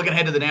 So looking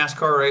ahead to the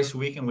NASCAR race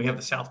weekend, we have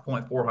the South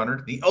Point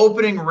 400, the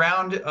opening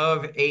round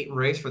of 8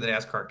 race for the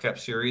NASCAR Cup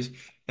Series,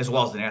 as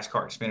well as the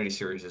NASCAR Xfinity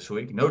Series this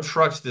week. No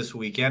trucks this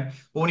weekend.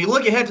 But when you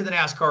look ahead to the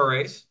NASCAR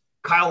race,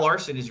 Kyle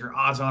Larson is your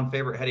odds-on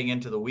favorite heading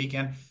into the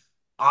weekend.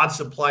 Odds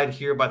supplied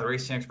here by the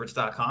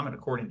racingexperts.com and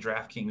according to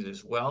DraftKings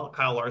as well.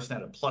 Kyle Larson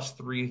at a plus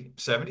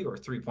 370 or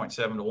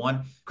 3.7 to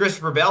 1.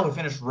 Christopher Bell, who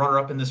finished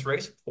runner-up in this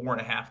race,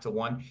 4.5 to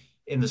 1.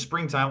 In the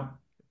springtime,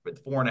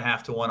 with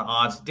 4.5 to 1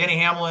 odds. Denny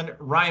Hamlin,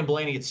 Ryan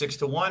Blaney at 6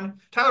 to 1.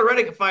 Tyler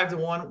Reddick at 5 to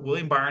 1.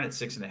 William Byron at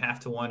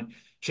 6.5 to 1.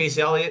 Chase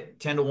Elliott,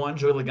 10 to 1.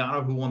 Joey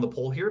Logano, who won the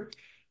pole here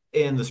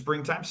in the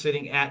springtime,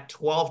 sitting at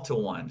 12 to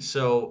 1.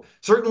 So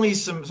certainly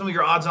some of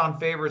your odds-on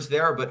favorites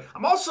there, but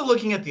I'm also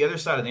looking at the other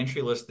side of the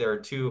entry list there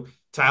too,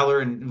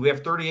 Tyler, and we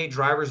have 38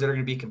 drivers that are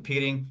going to be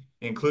competing,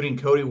 including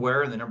Cody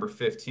Ware in the number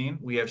 15.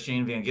 We have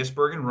Shane Van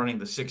Gisbergen running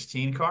the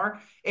 16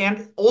 car,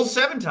 and old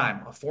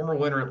 7-time, a former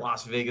winner at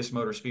Las Vegas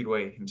Motor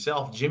Speedway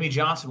himself, Jimmy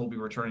Johnson, will be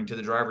returning to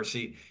the driver's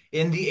seat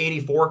in the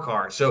 84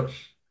 car. So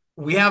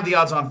we have the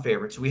odds-on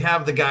favorites. We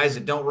have the guys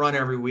that don't run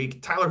every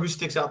week. Tyler, who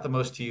sticks out the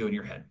most to you in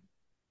your head?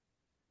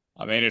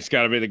 I mean, it's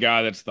got to be the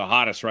guy that's the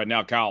hottest right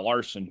now, Kyle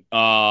Larson.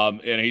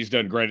 And he's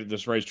done great at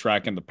this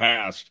racetrack in the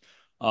past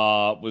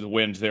with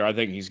wins there. I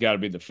think he's got to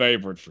be the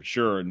favorite for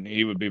sure, and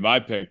he would be my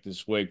pick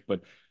this week.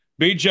 But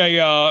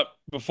BJ,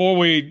 before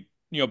we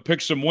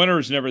pick some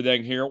winners and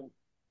everything here,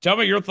 tell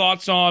me your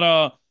thoughts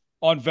on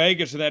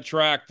Vegas and that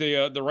track.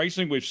 The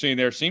racing we've seen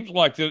there seems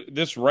like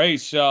this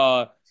race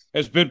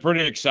has been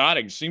pretty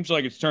exciting. Seems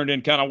like it's turned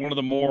in kind of one of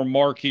the more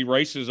marquee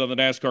races on the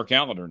NASCAR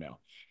calendar now.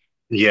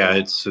 Yeah,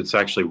 it's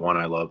actually one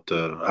I love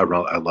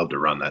to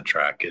run that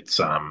track. It's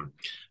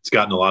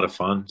gotten a lot of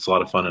fun. It's a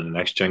lot of fun in a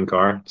next gen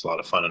car. It's a lot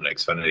of fun in an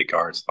Xfinity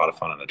car. It's a lot of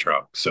fun in a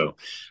truck. So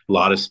a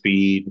lot of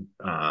speed.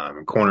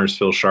 Corners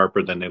feel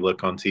sharper than they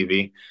look on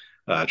TV.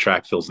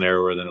 Track feels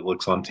narrower than it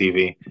looks on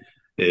TV.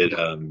 It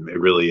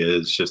really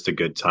is just a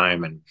good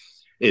time, and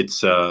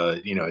it's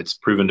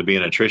proven to be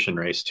an attrition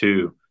race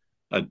too.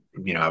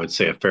 I would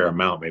say a fair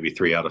amount, maybe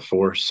 3 out of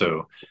 4.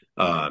 So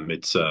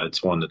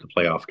it's one that the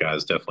playoff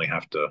guys definitely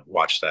have to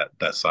watch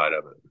that side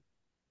of it.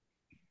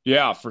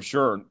 Yeah, for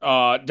sure.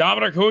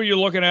 Dominic, who are you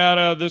looking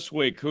at this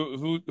week?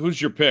 Who's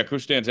your pick? Who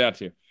stands out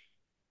to you?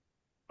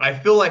 I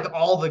feel like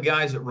all the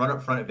guys that run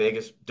up front at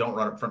Vegas don't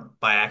run up front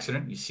by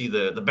accident. You see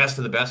the best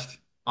of the best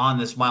on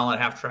this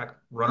mile-and-a-half track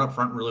run up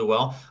front really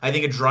well. I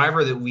think a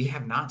driver that we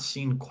have not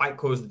seen quite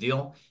close the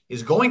deal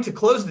is going to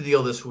close the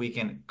deal this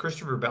weekend.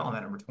 Christopher Bell in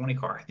that number 20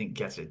 car, I think,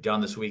 gets it done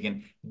this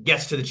weekend,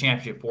 gets to the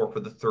championship for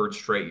the 3rd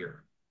straight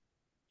year.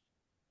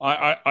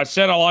 I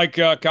said I like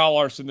Kyle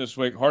Larson this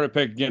week. Hard to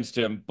pick against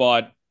him,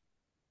 but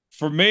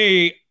for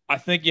me, I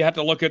think you have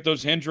to look at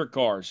those Hendrick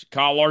cars,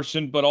 Kyle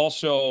Larson, but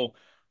also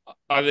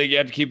I think you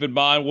have to keep in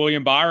mind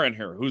William Byron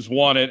here, who's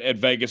won it at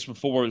Vegas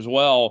before as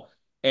well.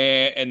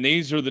 And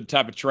these are the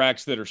type of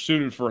tracks that are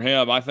suited for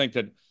him. I think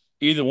that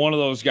either one of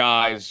those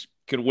guys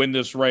could win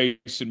this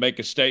race and make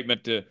a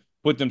statement to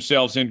put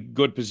themselves in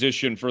good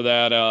position for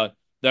that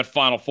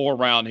final four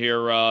round here.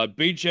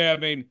 BJ, I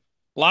mean,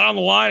 a lot on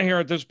the line here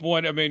at this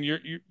point. I mean,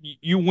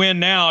 you win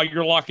now,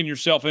 you're locking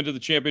yourself into the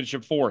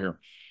championship four here.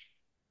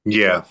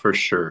 Yeah, for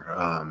sure.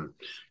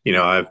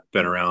 I've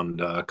been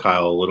around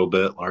Kyle a little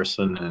bit,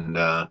 Larson, and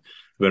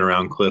been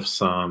around Cliff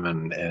some,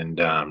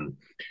 and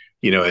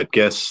I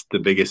guess the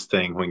biggest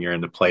thing when you're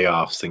in the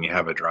playoffs and you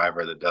have a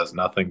driver that does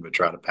nothing but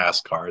try to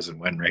pass cars and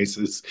win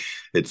races,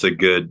 it's a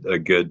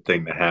good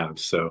thing to have.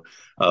 So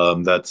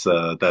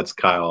that's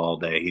Kyle all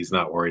day. He's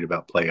not worried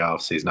about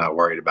playoffs. He's not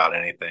worried about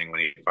anything. When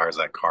he fires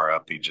that car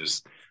up, he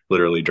just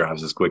literally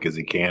drives as quick as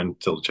he can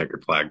till the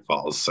checkered flag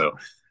falls. So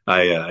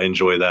I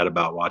enjoy that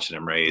about watching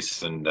him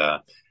race, and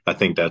I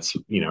think that's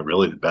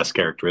really the best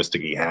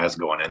characteristic he has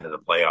going into the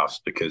playoffs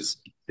because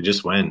it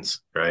just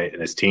wins, right?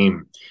 And his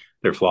team,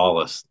 they're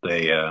flawless.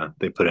 They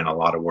put in a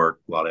lot of work,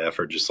 a lot of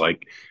effort, just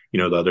like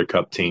the other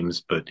Cup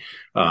teams. But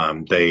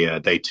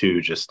they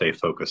too just stay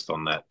focused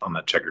on that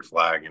checkered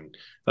flag, and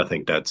I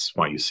think that's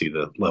why you see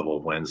the level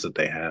of wins that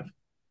they have.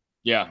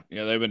 Yeah,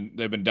 they've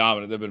been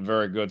dominant. They've been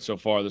very good so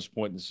far at this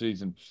point in the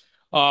season.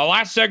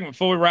 Last segment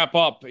before we wrap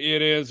up,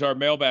 it is our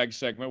mailbag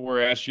segment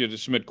where I ask you to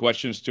submit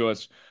questions to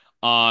us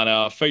on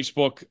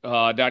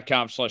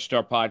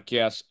Facebook.com/Starr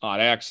Podcast, on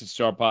X at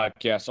Starr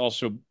Podcast,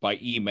 also by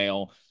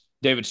email,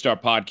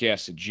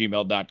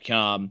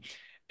 davidstarrpodcast@gmail.com.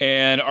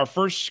 And our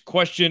first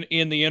question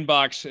in the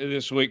inbox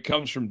this week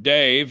comes from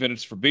Dave, and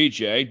it's for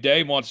BJ.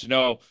 Dave wants to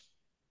know,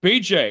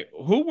 BJ,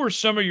 who were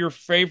some of your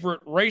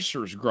favorite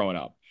racers growing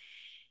up?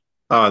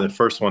 The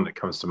first one that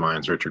comes to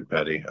mind is Richard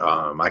Petty.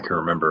 I can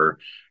remember,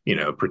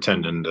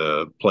 pretending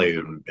to play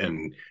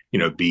and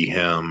be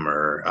him,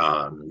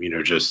 or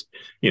just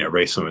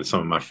racing with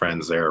some of my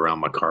friends there around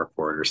my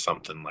carport or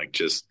something, like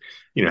just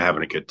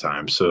having a good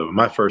time. So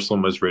my first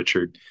one was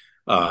Richard.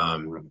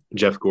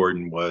 Jeff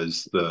Gordon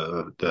was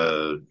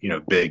the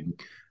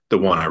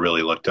one I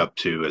really looked up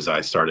to as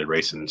I started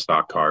racing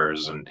stock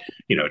cars and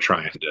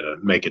trying to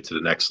make it to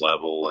the next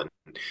level.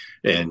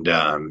 And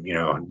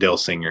Dale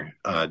Singer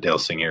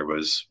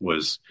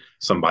was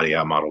somebody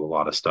I modeled a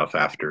lot of stuff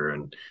after,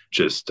 and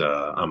just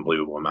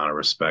unbelievable amount of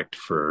respect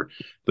for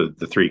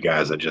the three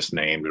guys I just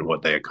named and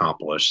what they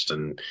accomplished.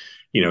 And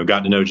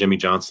got to know Jimmy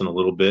Johnson a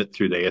little bit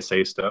through the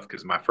ASA stuff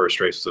because my first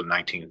race was in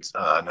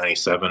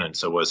 1997, and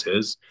so was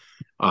his.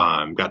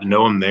 Got to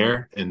know him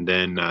there, and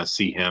then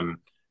see him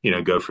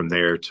go from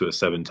there to a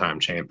 7-time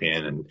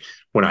champion. And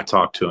when I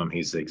talked to him,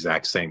 he's the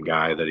exact same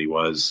guy that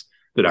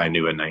I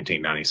knew in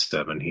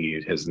 1997.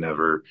 He has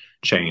never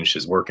changed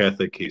his work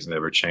ethic. He's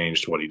never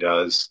changed what he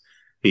does.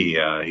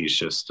 He's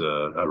just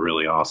a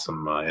really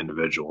awesome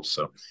individual.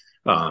 So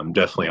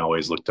definitely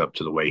always looked up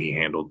to the way he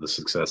handled the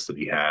success that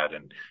he had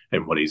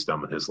and what he's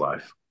done with his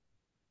life.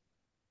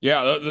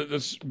 Yeah,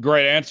 that's a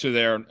great answer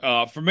there.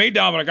 For me,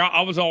 Dominic,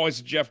 I was always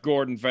a Jeff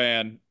Gordon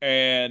fan,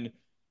 and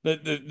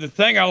the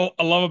thing I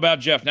love about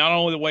Jeff, not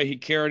only the way he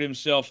carried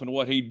himself and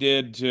what he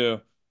did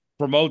to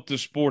promote the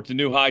sport to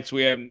new heights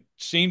we haven't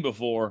seen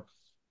before,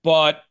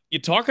 but you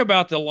talk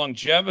about the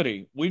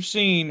longevity. We've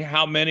seen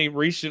how many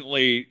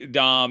recently,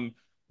 Dom,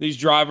 these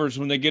drivers,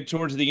 when they get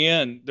towards the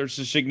end, there's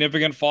a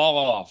significant fall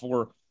off,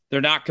 or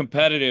they're not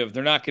competitive,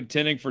 they're not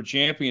contending for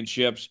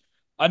championships.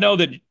 I know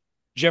that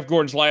Jeff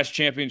Gordon's last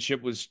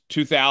championship was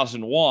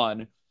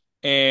 2001,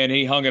 and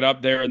he hung it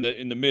up there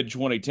in the mid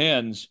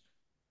 2010s,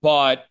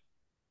 but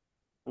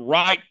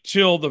right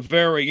till the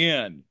very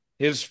end,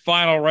 his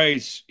final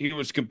race, he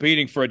was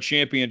competing for a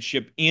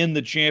championship in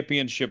the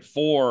championship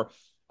four.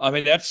 I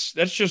mean, that's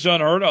just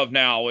unheard of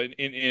now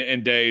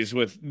in days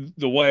with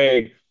the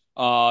way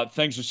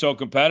things are so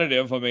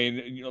competitive. I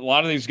mean, a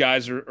lot of these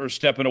guys are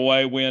stepping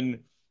away when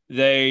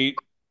they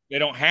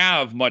don't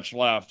have much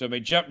left. I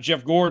mean,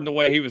 Jeff Gordon, the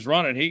way he was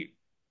running,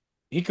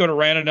 he could have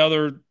ran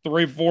another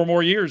 3-4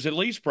 more years at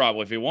least,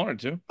 probably, if he wanted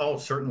to. Oh,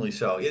 certainly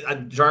so.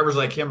 Drivers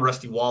like him,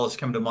 Rusty Wallace,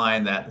 come to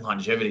mind, that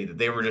longevity, that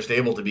they were just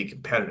able to be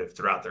competitive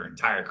throughout their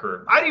entire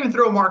career. I'd even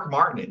throw Mark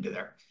Martin into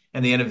there.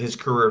 And the end of his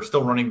career,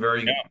 still running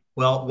very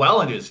well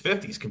into his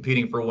 50s,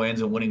 competing for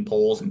wins and winning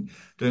poles and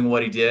doing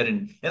what he did.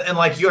 And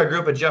like you, I grew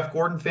up a Jeff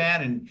Gordon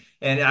fan,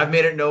 and I've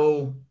made it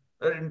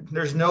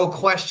there's no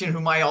question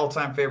who my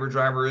all-time favorite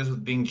driver is,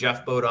 with being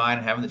Jeff Bodine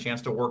and having the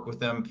chance to work with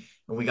him.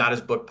 And we got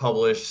his book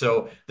published.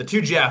 So the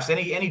two Jeffs,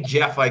 any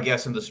Jeff, I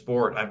guess, in the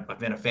sport, I've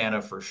been a fan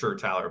of for sure,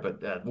 Tyler.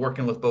 But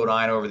working with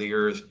Bodine over the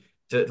years,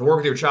 to work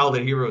with your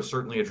childhood hero is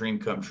certainly a dream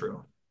come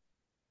true.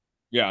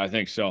 Yeah, I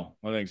think so.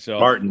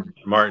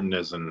 Martin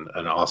is an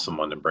awesome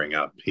one to bring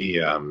up. He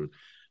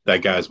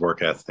that guy's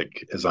work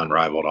ethic is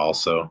unrivaled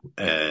also,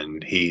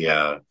 and he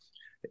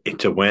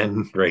to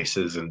win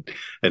races and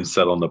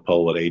set on the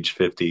pole at age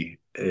 50.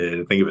 I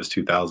think it was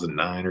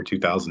 2009 or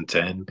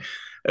 2010.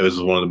 It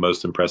was one of the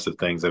most impressive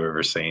things I've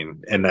ever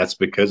seen, and that's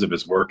because of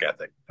his work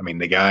ethic. I mean,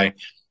 the guy,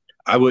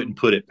 I wouldn't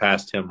put it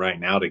past him right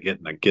now to get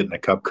in a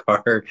cup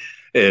car.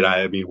 And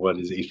I mean,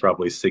 he's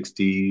probably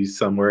 60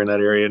 somewhere in that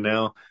area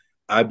now.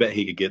 I bet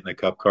he could get in a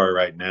cup car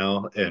right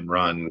now and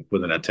run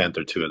within a tenth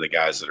or two of the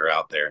guys that are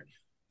out there.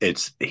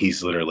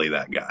 he's literally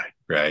that guy,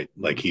 right?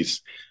 Like he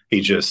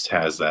just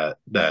has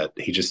that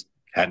he just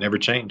had never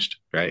changed,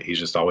 right? He's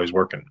just always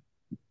working.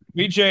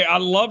 BJ, I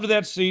loved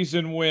that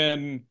season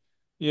when,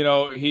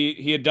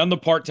 he had done the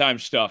part-time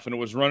stuff and it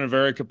was running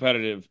very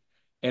competitive.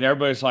 And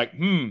everybody's like,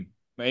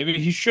 maybe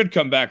he should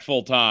come back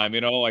full time,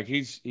 like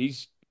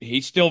he's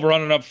still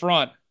running up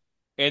front.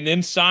 And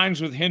then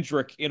signs with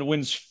Hendrick and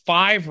wins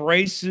 5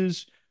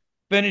 races,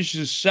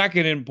 finishes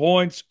second in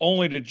points,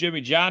 only to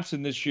Jimmy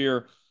Johnson this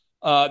year,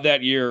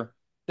 that year.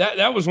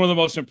 That was one of the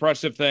most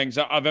impressive things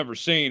I've ever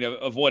seen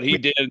of what he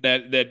did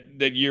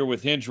that year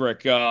with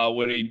Hendrick,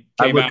 when he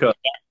I came look out. up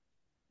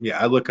Yeah,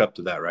 I look up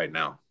to that right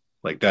now.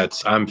 Like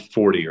I'm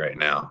 40 right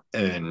now.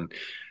 And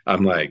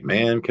I'm like,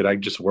 man, could I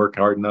just work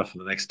hard enough in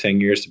the next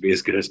 10 years to be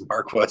as good as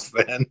Mark was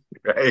then?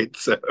 Right.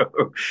 So,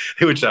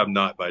 which I'm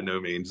not by no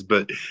means,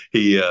 but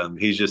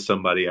he's just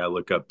somebody I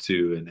look up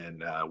to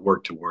and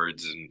work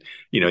towards. And,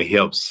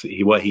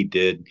 what he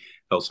did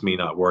helps me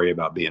not worry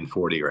about being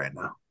 40 right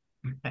now.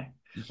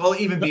 Well,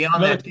 even beyond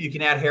Another that, you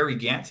can add Harry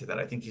Gant to that.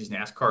 I think he's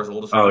NASCAR's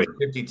oldest Oh, driver,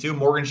 52.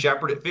 Morgan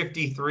Shepherd at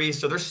 53.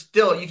 So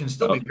you can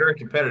still yeah. be very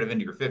competitive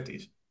into your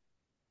 50s.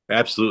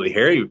 Absolutely.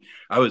 Harry,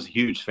 I was a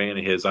huge fan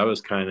of his. I was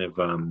kind of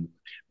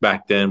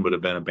back then would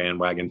have been a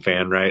bandwagon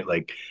fan, right?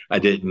 Like I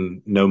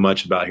didn't know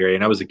much about Harry,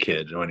 and I was a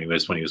kid when he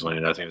was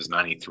winning. I think it was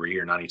 93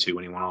 or 92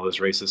 when he won all those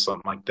races,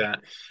 something like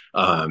that.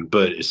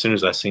 But as soon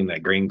as I seen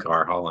that green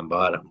car hauling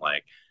butt, I'm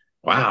like,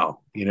 wow,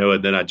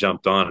 and then I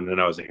jumped on and then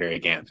I was a Harry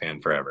Gant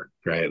fan forever,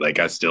 right? Like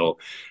I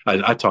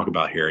talk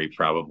about Harry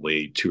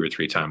probably 2 or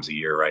 3 times a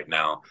year right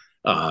now.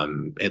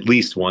 At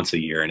least once a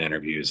year in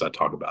interviews, I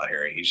talk about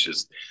Harry.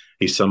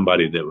 He's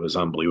somebody that was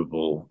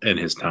unbelievable in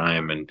his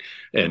time, and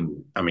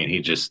I mean he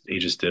just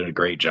did a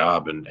great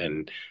job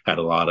and had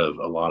a lot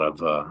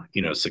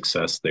of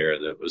success there.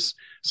 That was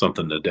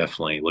something to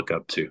definitely look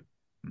up to.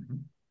 Mm-hmm.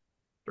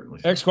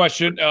 Certainly so. Next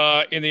question,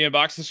 in the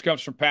inbox. This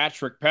comes from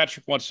Patrick.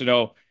 Patrick wants to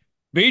know,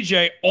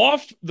 BJ,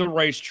 off the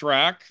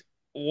racetrack,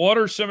 what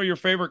are some of your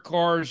favorite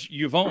cars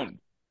you've owned?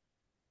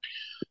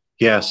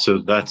 Yeah, so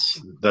that's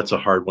a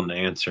hard one to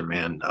answer,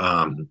 man.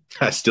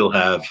 I still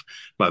have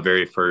my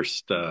very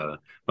first.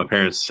 My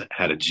parents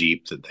had a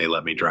Jeep that they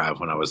let me drive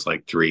when I was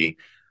like 3.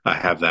 I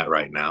have that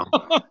right now.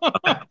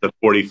 The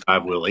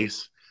 45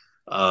 Willys.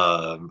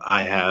 I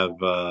have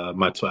a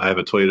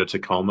Toyota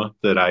Tacoma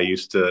that I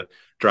used to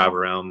drive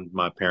around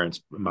my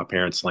parents'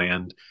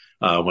 land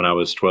when I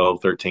was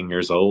 12, 13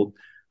 years old.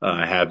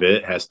 I have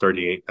it. It has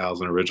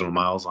 38,000 original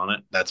miles on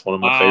it. That's one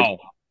of my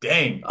favorites. Wow.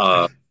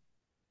 Dang.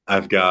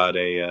 I've got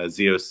a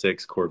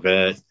Z06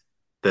 Corvette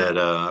that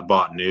I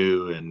bought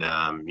new, and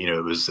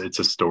it's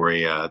a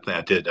story that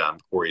I did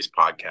Corey's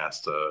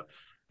podcast.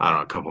 I don't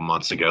know, a couple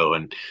months ago,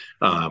 and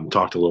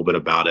talked a little bit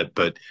about it.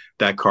 But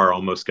that car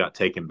almost got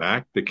taken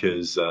back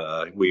because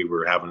we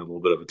were having a little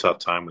bit of a tough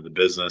time with the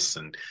business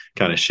and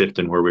kind of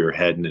shifting where we were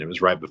heading. And it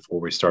was right before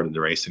we started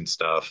the racing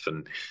stuff.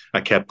 And I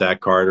kept that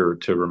car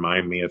to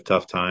remind me of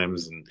tough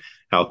times and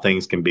how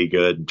things can be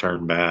good and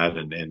turn bad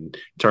and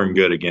turn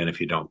good again if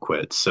you don't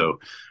quit. So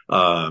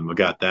I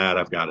got that.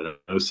 I've got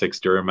an '06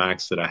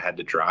 Duramax that I had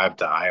to drive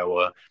to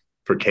Iowa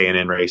for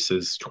K&N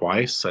races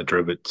twice. I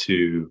drove it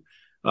to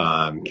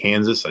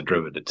Kansas. I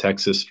drove it to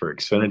Texas for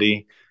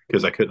Xfinity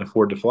because I couldn't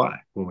afford to fly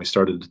when we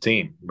started the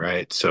team,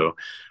 right? So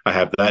I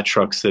have that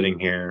truck sitting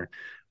here.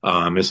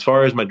 As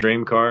far as my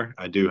dream car,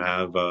 I do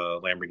have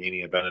a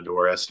Lamborghini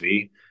Aventador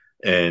SV,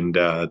 and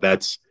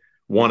that's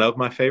one of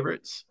my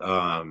favorites.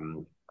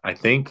 I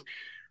think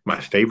my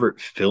favorite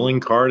filling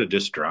car to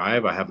just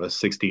drive, I have a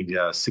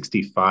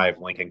 65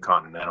 Lincoln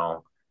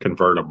Continental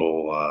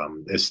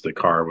convertible. It's the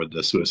car with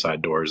the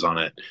suicide doors on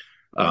it,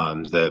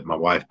 that my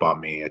wife bought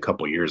me a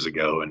couple years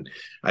ago. And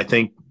I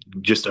think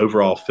just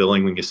overall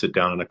feeling when you sit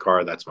down in a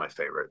car, that's my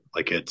favorite.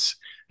 Like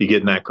you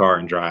get in that car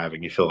and drive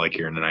and you feel like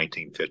you're in the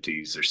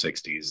 1950s or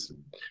 60s.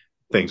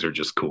 Things are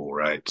just cool,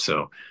 right?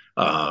 So,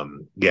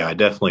 yeah, I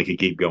definitely could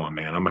keep going,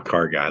 man. I'm a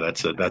car guy.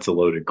 That's a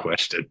loaded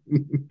question.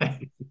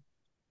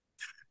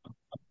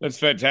 That's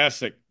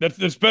fantastic.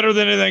 That's better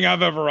than anything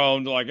I've ever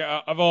owned. Like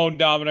I've owned,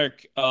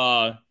 Dominic,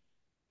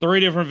 3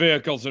 different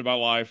vehicles in my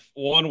life.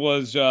 One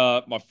was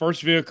my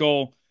first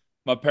vehicle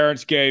my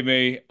parents gave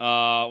me when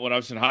I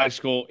was in high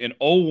school, an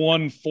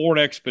 '01 Ford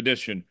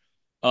Expedition.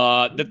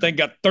 That thing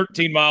got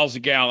 13 miles a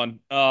gallon.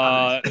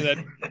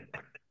 That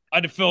I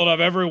had to fill it up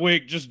every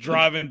week just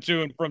driving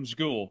to and from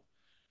school.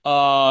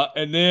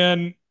 And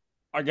then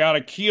I got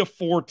a Kia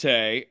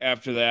Forte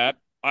after that.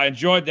 I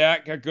enjoyed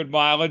that, got good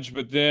mileage,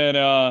 but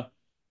then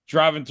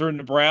driving through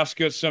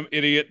Nebraska, some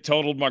idiot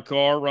totaled my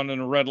car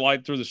running a red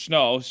light through the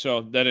snow,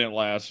 so that didn't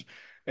last.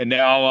 And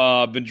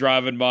now I've been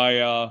driving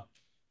my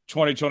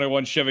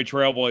 2021 Chevy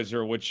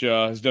Trailblazer, which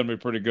has done me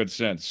pretty good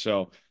since.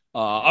 So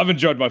I've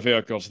enjoyed my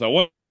vehicles, though.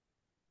 What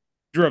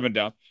driven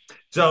down?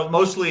 So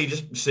mostly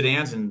just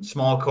sedans and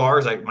small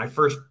cars. My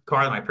first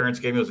car that my parents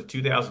gave me was a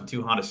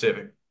 2002 Honda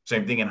Civic.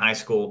 Same thing in high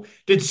school.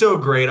 Did so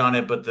great on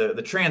it, but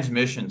the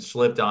transmission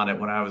slipped on it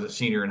when I was a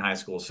senior in high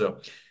school. So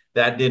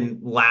that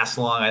didn't last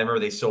long. I remember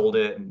they sold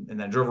it and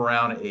then drove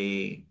around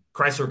a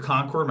Chrysler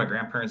Concord. My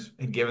grandparents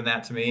had given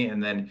that to me.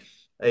 And then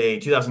a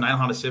 2009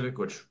 Honda Civic,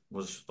 which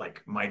was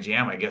like my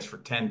jam, I guess, for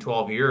 10,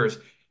 12 years.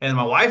 And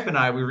my wife and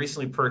I, we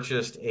recently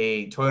purchased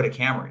a Toyota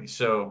Camry.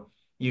 So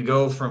you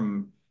go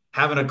from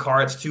having a car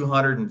that's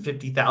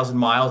 250,000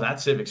 miles, that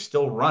Civic's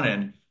still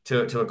running,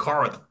 to a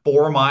car with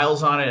 4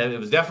 miles on it. It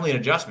was definitely an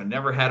adjustment.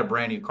 Never had a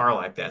brand new car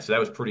like that. So that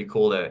was pretty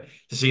cool to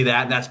see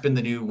that. And that's been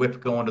the new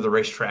whip going to the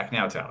racetrack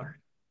now, Tyler.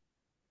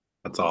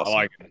 That's I awesome.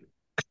 like it.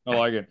 I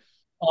like it.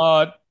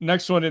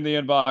 Next one in the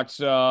inbox.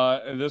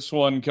 This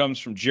one comes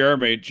from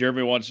Jeremy.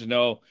 Jeremy wants to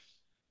know,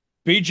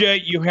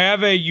 BJ, you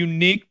have a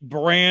unique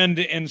brand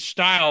and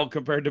style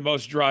compared to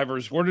most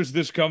drivers. Where does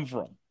this come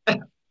from?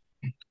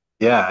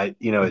 Yeah,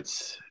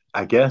 it's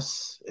I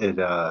guess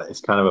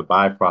it's kind of a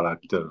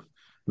byproduct of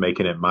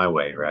making it my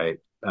way, right?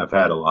 I've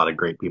had a lot of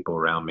great people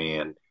around me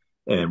and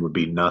it would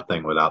be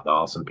nothing without the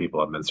awesome people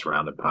I've been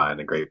surrounded by and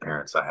the great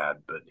parents I had.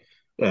 But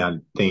and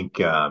I think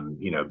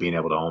being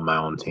able to own my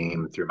own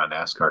team through my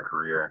NASCAR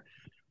career,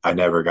 I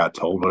never got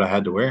told what I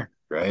had to wear,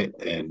 right?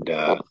 And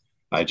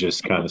I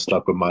just kind of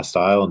stuck with my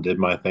style and did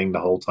my thing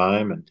the whole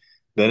time and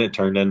then it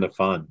turned into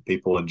fun.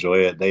 People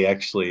enjoy it. They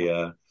actually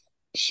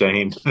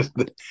Shane, Shane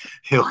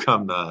or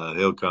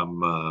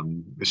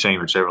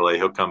Chevrolet,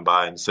 he'll come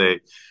by and say,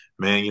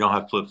 man, you don't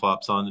have flip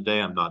flops on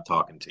today. I'm not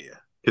talking to you.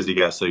 Because he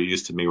got so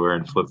used to me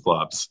wearing flip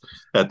flops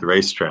at the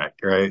racetrack,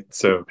 right?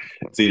 So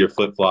it's either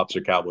flip flops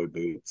or cowboy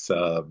boots.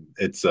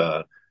 It's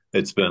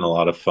been a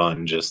lot of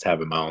fun just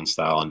having my own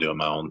style and doing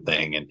my own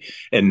thing.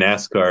 And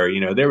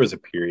NASCAR, there was a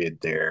period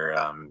there.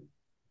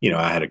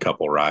 I had a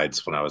couple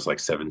rides when I was like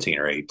 17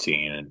 or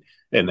 18,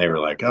 and they were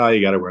like, "Oh,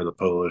 you got to wear the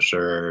polo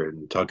shirt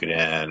and tuck it in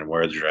and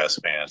wear the dress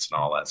pants and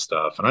all that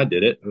stuff." And I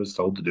did it. I was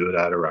told to do it.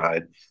 I had a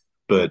ride,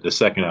 but the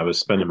second I was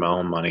spending my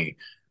own money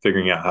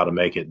figuring out how to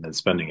make it and then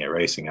spending it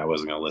racing, I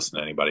wasn't going to listen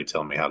to anybody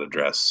tell me how to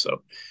dress.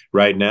 So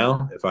right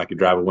now, if I could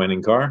drive a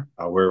winning car,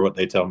 I'll wear what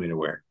they tell me to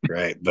wear.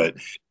 Right. But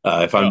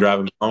if I'm Yeah.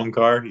 driving my own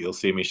car, you'll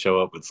see me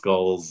show up with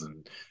skulls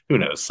and who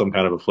knows, some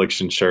kind of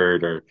affliction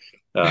shirt or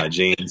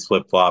jeans,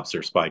 flip flops,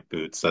 or spike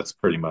boots. That's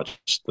pretty much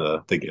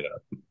the get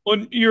up.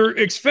 On your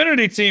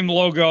Xfinity team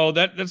logo,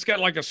 that's got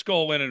like a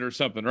skull in it or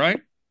something,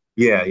 right?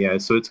 Yeah, yeah.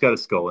 So it's got a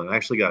skull and I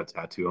actually got a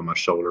tattoo on my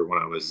shoulder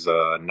when I was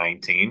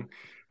 19,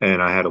 and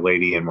I had a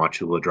lady in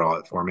Wauchula draw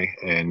it for me.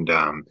 And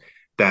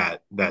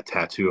that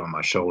tattoo on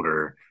my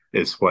shoulder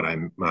is what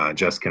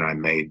Jessica and I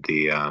made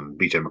the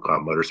BJ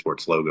McLeod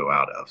Motorsports logo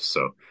out of.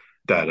 So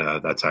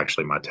that's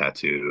actually my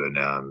tattoo,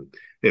 and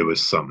it was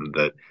something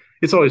that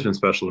it's always been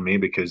special to me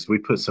because we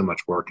put so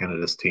much work into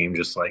this team,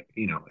 just like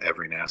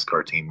every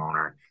NASCAR team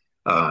owner.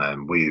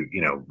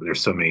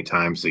 There's so many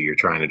times that you're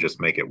trying to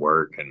just make it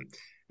work, and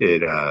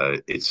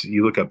it's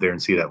you look up there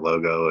and see that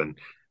logo and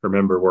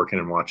remember working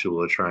in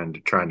Wauchula trying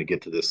to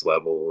get to this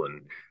level,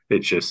 and it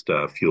just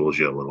fuels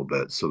you a little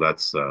bit. So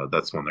that's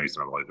one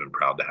reason I've always been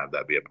proud to have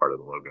that be a part of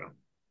the logo.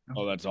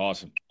 Oh, that's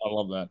awesome. I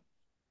love that.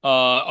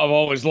 I've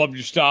always loved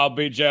your style,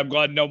 BJ. I'm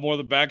glad to know more of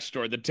the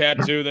backstory. The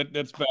tattoo,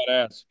 that's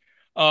badass.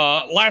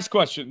 Last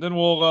question, then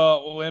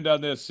we'll end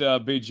on this,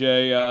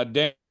 BJ.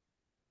 Dan,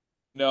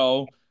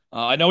 no,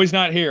 I know he's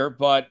not here,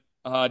 but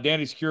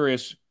Danny's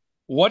curious.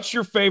 What's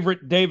your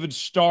favorite David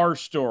Starr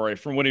story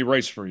from when he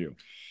raced for you?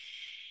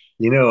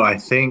 I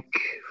think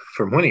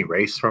from when he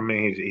raced for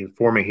me,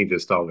 he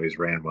just always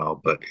ran well.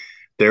 But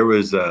there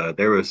was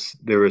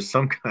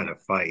some kind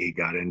of fight he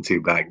got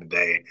into back in the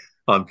day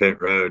on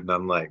pit road, and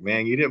I'm like,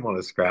 man, you didn't want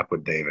to scrap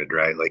with David,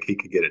 right? Like he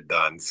could get it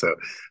done. So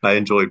I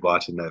enjoyed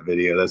watching that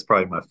video. That's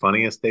probably my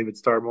funniest David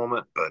Starr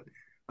moment. But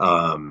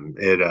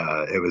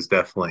it was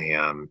definitely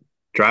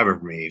driving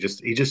for me.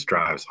 He just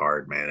drives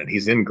hard, man, and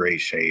he's in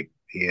great shape.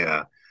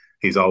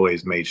 He's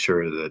always made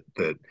sure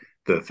that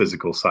the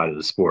physical side of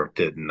the sport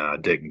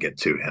didn't get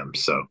to him.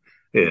 So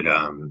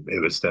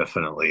it was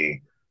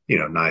definitely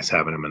nice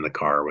having him in the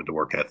car with the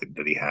work ethic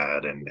that he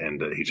had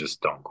and he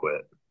just don't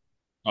quit.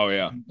 Oh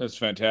yeah, that's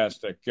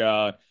fantastic.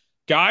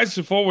 Guys,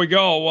 before we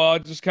go,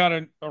 just kind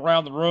of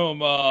around the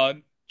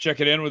room,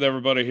 checking in with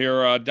everybody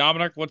here.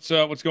 Dominic, what's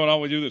going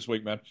on with you this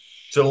week, man?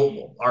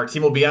 So our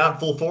team will be out in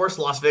full force,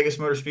 Las Vegas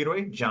Motor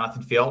Speedway.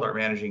 Jonathan Field, our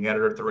managing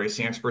editor at the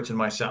Racing Experts, and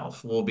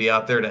myself will be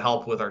out there to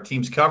help with our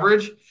team's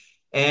coverage.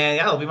 And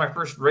yeah, it'll be my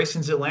first race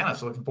in Atlanta.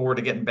 So looking forward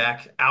to getting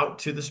back out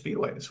to the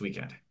Speedway this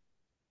weekend.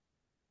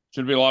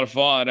 Should be a lot of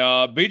fun.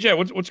 BJ,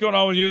 what's going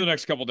on with you the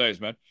next couple days,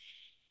 man?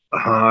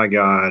 I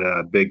got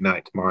a big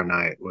night tomorrow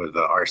night with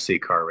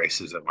RC car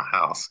races at my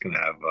house. Gonna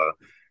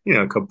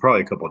have probably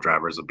a couple of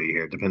drivers will be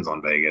here. Depends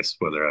on Vegas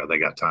whether they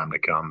got time to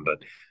come,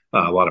 but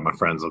a lot of my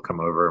friends will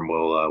come over and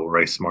we'll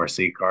race some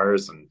RC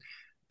cars and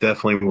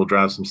definitely we'll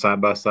drive some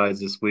side by sides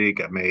this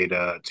week. I made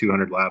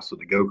 200 laps with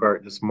the go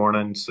kart this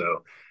morning,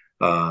 so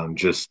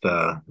just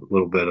a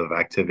little bit of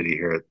activity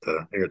here at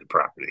the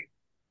property.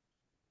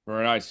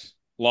 Very nice.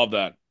 Love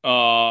that.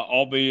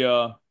 I'll be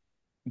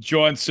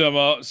enjoying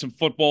some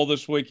football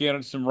this weekend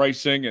and some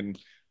racing, and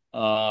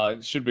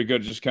it should be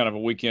good. Just kind of a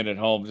weekend at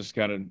home, just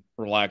kind of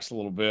relax a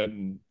little bit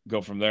and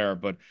go from there.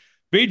 But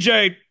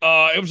BJ,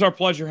 it was our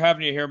pleasure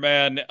having you here,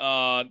 man.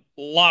 A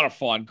lot of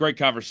fun. Great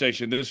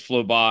conversation. This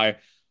flew by.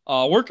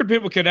 Where can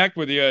people connect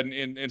with you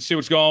and see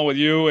what's going on with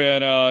you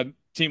and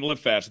Team Live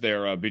Fast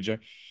there, BJ?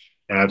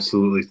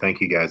 Absolutely. Thank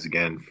you guys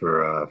again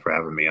for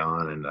having me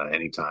on, and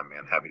anytime,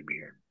 man. Happy to be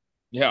here.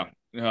 Yeah,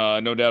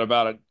 no doubt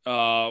about it.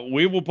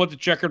 We will put the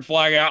checkered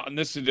flag out in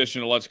this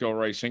edition of Let's Go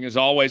Racing. As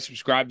always,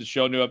 subscribe to the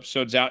show. New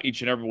episodes out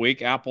each and every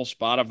week. Apple,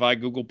 Spotify,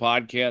 Google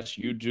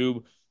Podcasts,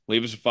 YouTube.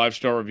 Leave us a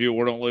 5-star review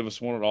or don't leave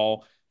us one at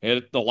all.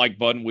 Hit the like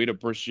button. We'd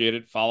appreciate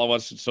it. Follow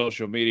us on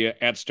social media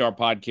at Starr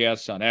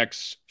Podcasts on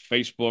X,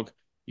 Facebook.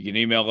 You can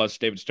email us,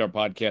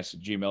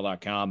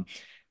 davidstarpodcast@gmail.com.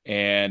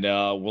 And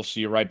we'll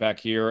see you right back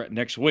here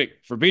next week.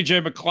 For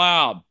BJ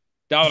McLeod,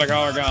 Dominic,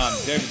 Aragon,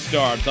 David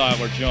Starr,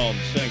 Tyler Jones,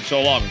 saying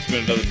so long. It's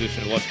been another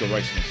edition of Let's Go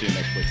Racing. See you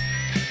next week.